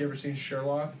Sherlock. You ever seen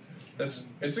Sherlock?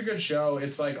 It's a good show.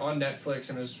 It's, like, on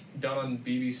Netflix and is done on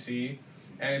BBC.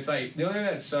 And it's, like, the only thing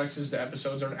that sucks is the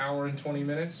episodes are an hour and 20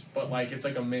 minutes, but, like, it's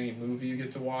like a mini movie you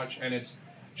get to watch, and it's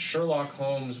Sherlock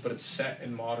Holmes, but it's set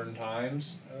in modern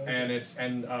times. Okay.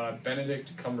 And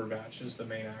Benedict Cumberbatch is the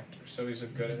main actor, so he's a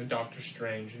good Doctor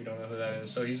Strange. If you don't know who that is,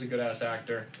 so he's a good ass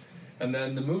actor. And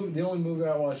then the only movie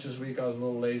I watched this week, I was a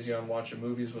little lazy on watching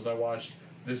movies, was I watched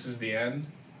This Is the End.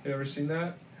 You ever seen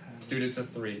that? Dude, it's a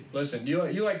 3. Listen,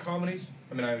 you like comedies?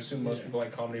 I mean, I assume most people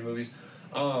like comedy movies.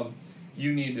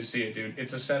 You need to see it, dude.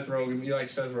 It's a Seth Rogen. You like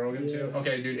Seth Rogen too?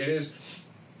 Okay, dude, it is.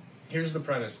 here's the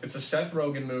premise. It's a Seth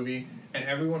Rogen movie, and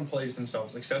everyone plays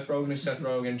themselves. Like, Seth Rogen is Seth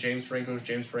Rogen, James Franco is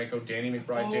James Franco, Danny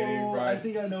McBride, Danny I McBride.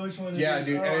 think I know which one it Yeah, is.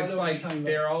 dude, Oh, and I it's know what you're like talking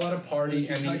they're about. all at a party,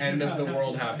 and the talking end of the about.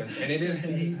 world happens, and it is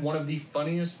one of the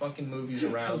funniest fucking movies I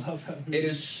around. love that movie. It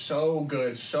is so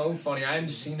good, so funny. I hadn't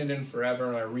seen it in forever,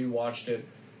 and I rewatched it.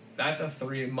 That's a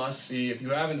 3 must see. If you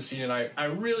haven't seen it, I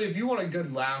really, if you want a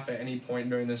good laugh at any point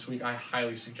during this week, I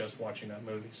highly suggest watching that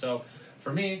movie. So,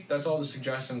 for me, that's all the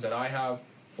suggestions that I have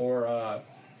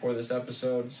for this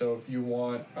episode. So, if you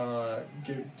want,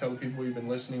 tell the people you've been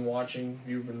listening, watching,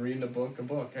 you've been reading a book,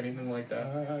 anything like that.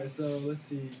 Alright, so let's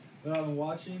see. What I've been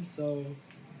watching, so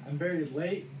I'm very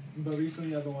late, but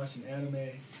recently I've been watching anime.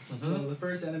 So the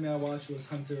first anime I watched was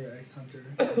Hunter x Hunter.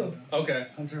 Okay.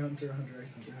 Hunter x Hunter,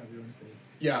 however you want to say it.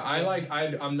 Yeah,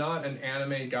 I'm not an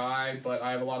anime guy, but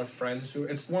I have a lot of friends who.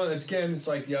 It's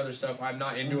like the other stuff. I'm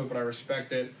not into it, but I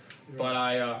respect it. Right. But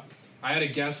I had a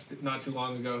guest not too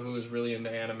long ago who was really into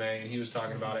anime, and he was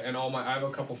talking about it. And I have a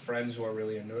couple friends who are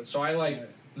really into it, so I Right.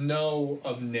 know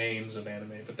of names of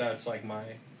anime, but that's like my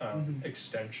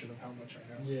extension of how much I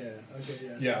know. Yeah. Okay.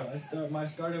 Yeah. Yeah. So I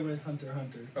started with Hunter x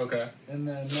Hunter, Okay. and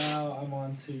then now I'm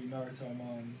on to Naruto. I'm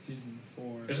on season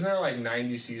 4. Isn't there like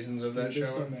 90 seasons of that There's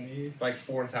show? so many. Like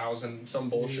 4,000 some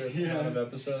bullshit Yeah. amount of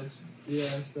episodes. Yeah.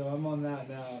 So I'm on that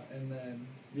now, and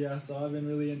then so I've been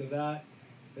really into that.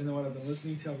 And then what I've been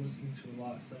listening to, I'm listening to a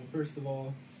lot. So first of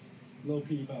all, Lil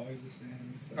Peep, I always listen to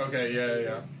him. So. Okay.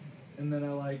 Yeah. And then I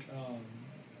like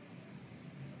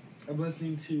I'm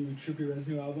listening to Trippie Redd's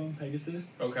new album, Pegasus.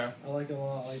 Okay. I like it a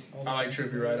lot. Like all the I like songs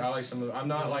Trippie are Redd. great. I like some of the, I'm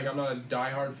not a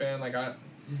diehard fan. Like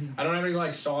Mhm. I don't have any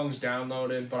like songs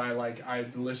downloaded, but I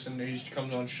listen to. He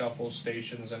comes on shuffle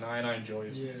stations, and I enjoy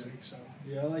his Yeah. music. So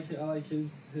Yeah, I like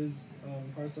his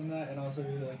parts on that, and also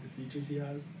really like the features he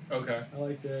has. okay. I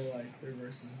like their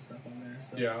verses and stuff on there.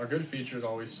 So Yeah, a good feature is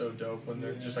always so dope when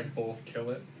they're Yeah. just like both kill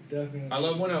it. definitely. I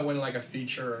love when like a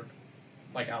feature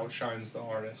like outshines the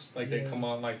artist. Like they Yeah. come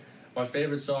on like my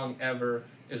favorite song ever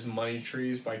is Money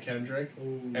Trees by Kendrick.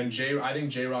 Ooh. And I think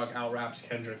J-Rock out-raps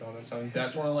Kendrick on that song.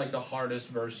 That's one of like the hardest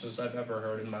verses I've ever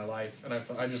heard in my life, and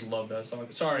I just love that song.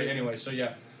 Sorry, anyway. So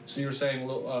yeah, so you were saying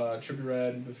Trippie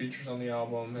Redd, the features on the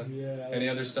album, and Yeah. any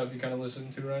other stuff you kind of listen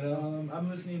to right now? I'm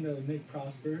listening to Nick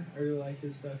Prosper. I really like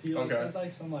his stuff. He Okay. has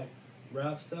like some like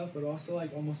rap stuff, but also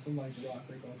like almost some like rock,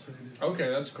 like alternative. Okay,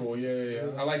 that's cool. Yeah.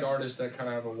 I like artists that kind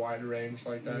of have a wide range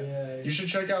like that. Yeah. You should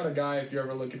check out a guy if you're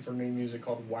ever looking for new music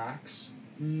called Wax.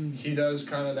 Mm. He does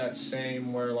kind of that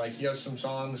same where like he has some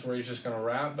songs where he's just gonna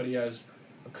rap, but he has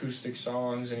acoustic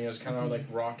songs and he has kind of like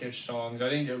rockish songs. I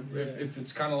think if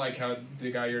it's kind of like how the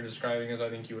guy you're describing is, I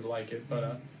think you would like it.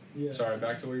 But Yeah. sorry,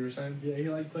 back to what you were saying. Yeah, he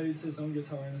like plays his own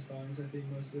guitar in his songs. I think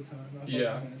most of the time. I follow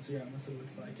Yeah. him on Instagram. That's what it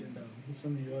looks like, and he's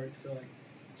from New York, so like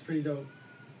it's pretty dope.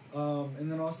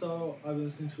 And then also I've been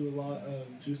listening to a lot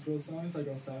of Juice WRLD songs like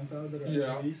on SoundCloud that are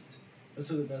Yeah. unreleased. That's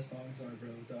where the best songs are, bro.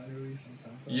 The unreleased on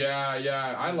SoundCloud.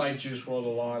 Yeah, I like Juice WRLD a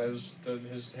lot. It was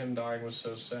him dying was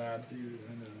so sad. Dude,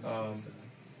 I know. It's so sad.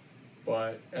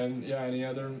 But any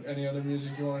other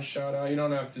music you want to shout out? You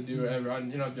don't have to do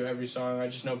every song. I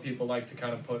just know people like to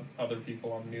kind of put other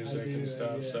people on music and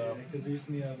stuff. So because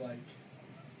recently I've like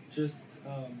just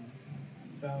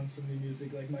found some new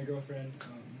music. Like my girlfriend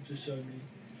just showed me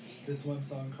this one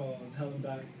song called "Hell and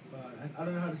Back." I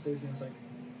don't know how to say his name. It's like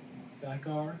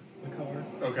Bakar. Okay.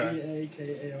 Bakar.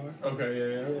 Okay,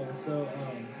 yeah. Yeah. So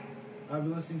I've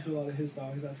been listening to a lot of his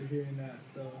songs after hearing that.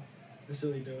 So it's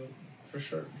really dope. For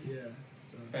sure. Yeah.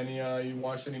 So. Any you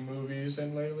watched any movies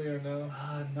in lately or no?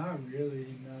 Not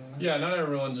really. No. Yeah, not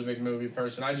everyone's a big movie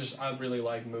person. I really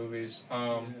like movies.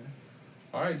 Yeah.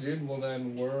 All right, dude. Well,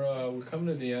 then we're coming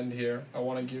to the end here. I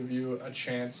want to give you a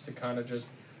chance to kind of just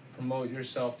promote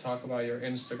yourself, talk about your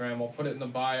Instagram. I'll put it in the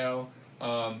bio.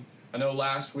 I know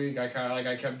last week I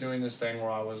kept doing this thing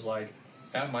where I was like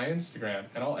at my Instagram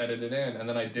and I'll edit it in, and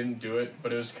then I didn't do it,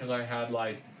 but it was because I had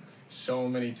like so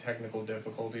many technical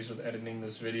difficulties with editing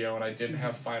this video, and I didn't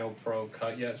have Final Pro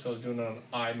Cut yet, so I was doing it on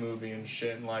iMovie and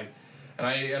shit, and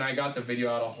I got the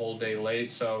video out a whole day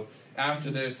late. So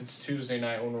after this, it's Tuesday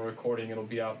night when we're recording. It'll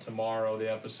be out tomorrow, the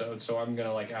episode. So I'm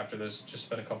gonna after this just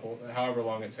spend however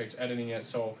long it takes editing it.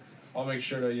 So I'll make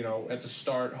sure to at the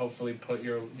start hopefully put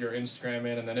your Instagram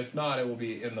in, and then if not, it will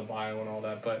be in the bio and all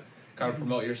that. But kind of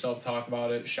promote yourself, talk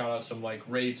about it, shout out some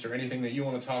rates or anything that you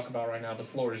want to talk about right now. The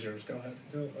floor is yours. Go ahead.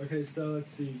 Okay, so let's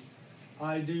see.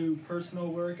 I do personal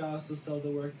work. I also sell the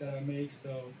work that I make.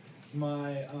 So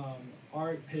my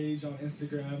art page on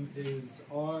Instagram is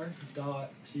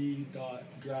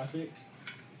r.p.graphics.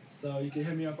 So you can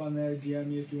hit me up on there, DM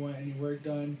me if you want any work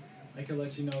done. I can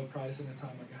let you know a price and a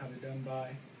time I can have it done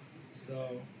by.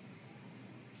 So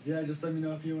yeah, just let me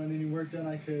know if you want any work done.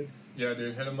 I could. Yeah,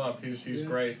 dude, hit him up. He's Yeah.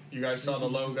 great. You guys saw the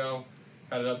logo.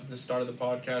 Had it up at the start of the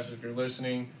podcast. If you're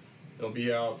listening, it'll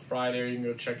be out Friday. You can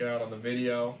go check it out on the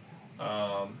video.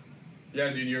 Yeah,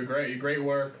 dude, you're great. You're great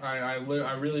work. I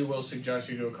really will suggest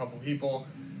you to a couple people.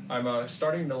 I'm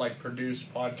starting to like produce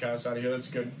podcasts out of here. That's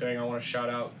a good thing. I want to shout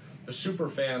out the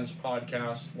Superfans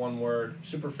podcast. One word,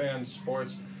 Superfans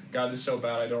Sports. God, this is so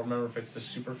bad. I don't remember if it's the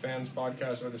Superfans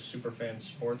podcast or the Superfans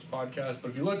Sports podcast.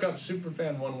 But if you look up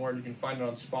Superfan, one word, you can find it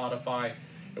on Spotify.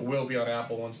 It will be on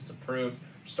Apple once it's approved.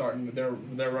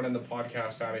 They're running the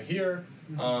podcast out of here.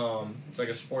 It's like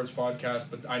a sports podcast,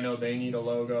 but I know they need a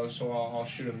logo, so I'll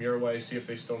shoot them your way, see if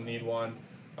they still need one.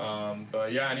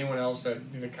 But yeah, anyone else that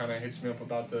kind of hits me up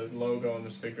about the logo and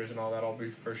the stickers and all that, I'll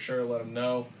be for sure let them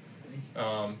know.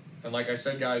 And like I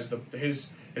said, guys, his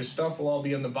stuff will all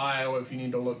be in the bio if you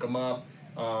need to look him up.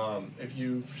 If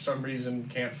you for some reason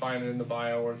can't find it in the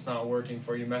bio or it's not working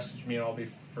for you, message me and I'll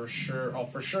for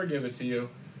sure give it to you.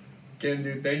 Again,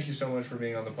 dude, thank you so much for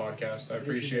being on the podcast. I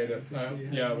appreciate it.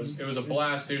 Yeah, it was a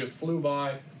blast, dude. It flew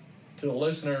by. To the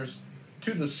listeners,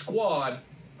 to the squad,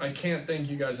 I can't thank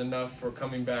you guys enough for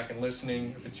coming back and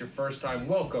listening. If it's your first time,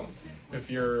 welcome. If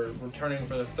you're returning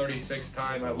for the 36th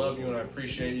time, I love you and I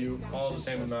appreciate you all the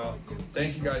same amount.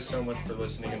 Thank you guys so much for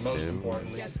listening, and most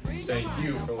importantly, thank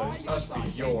you for letting us be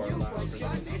your last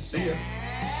resort. See ya.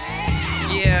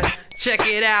 Yeah, check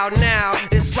it out now.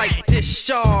 It's like this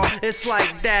Shaw, it's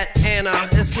like that Anna.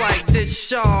 It's like this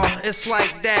Shaw, it's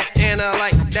like that Anna,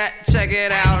 like that. Check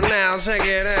it out now, check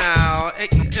it out.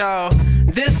 Yo,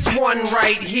 this one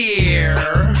right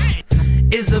here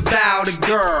is about a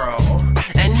girl.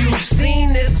 And you've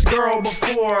seen this girl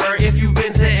before if you've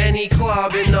been to any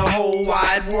club in the whole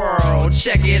wide world.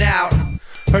 Check it out.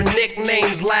 Her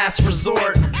nickname's Last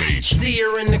Resort. See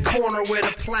her in the corner with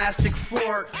a plastic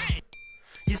fork.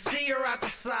 You see her out the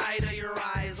side of your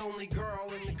eyes. Only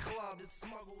girl in the club is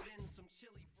smuggled in some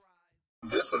chili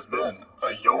fries. This has been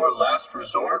a Your Last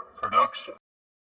Resort production.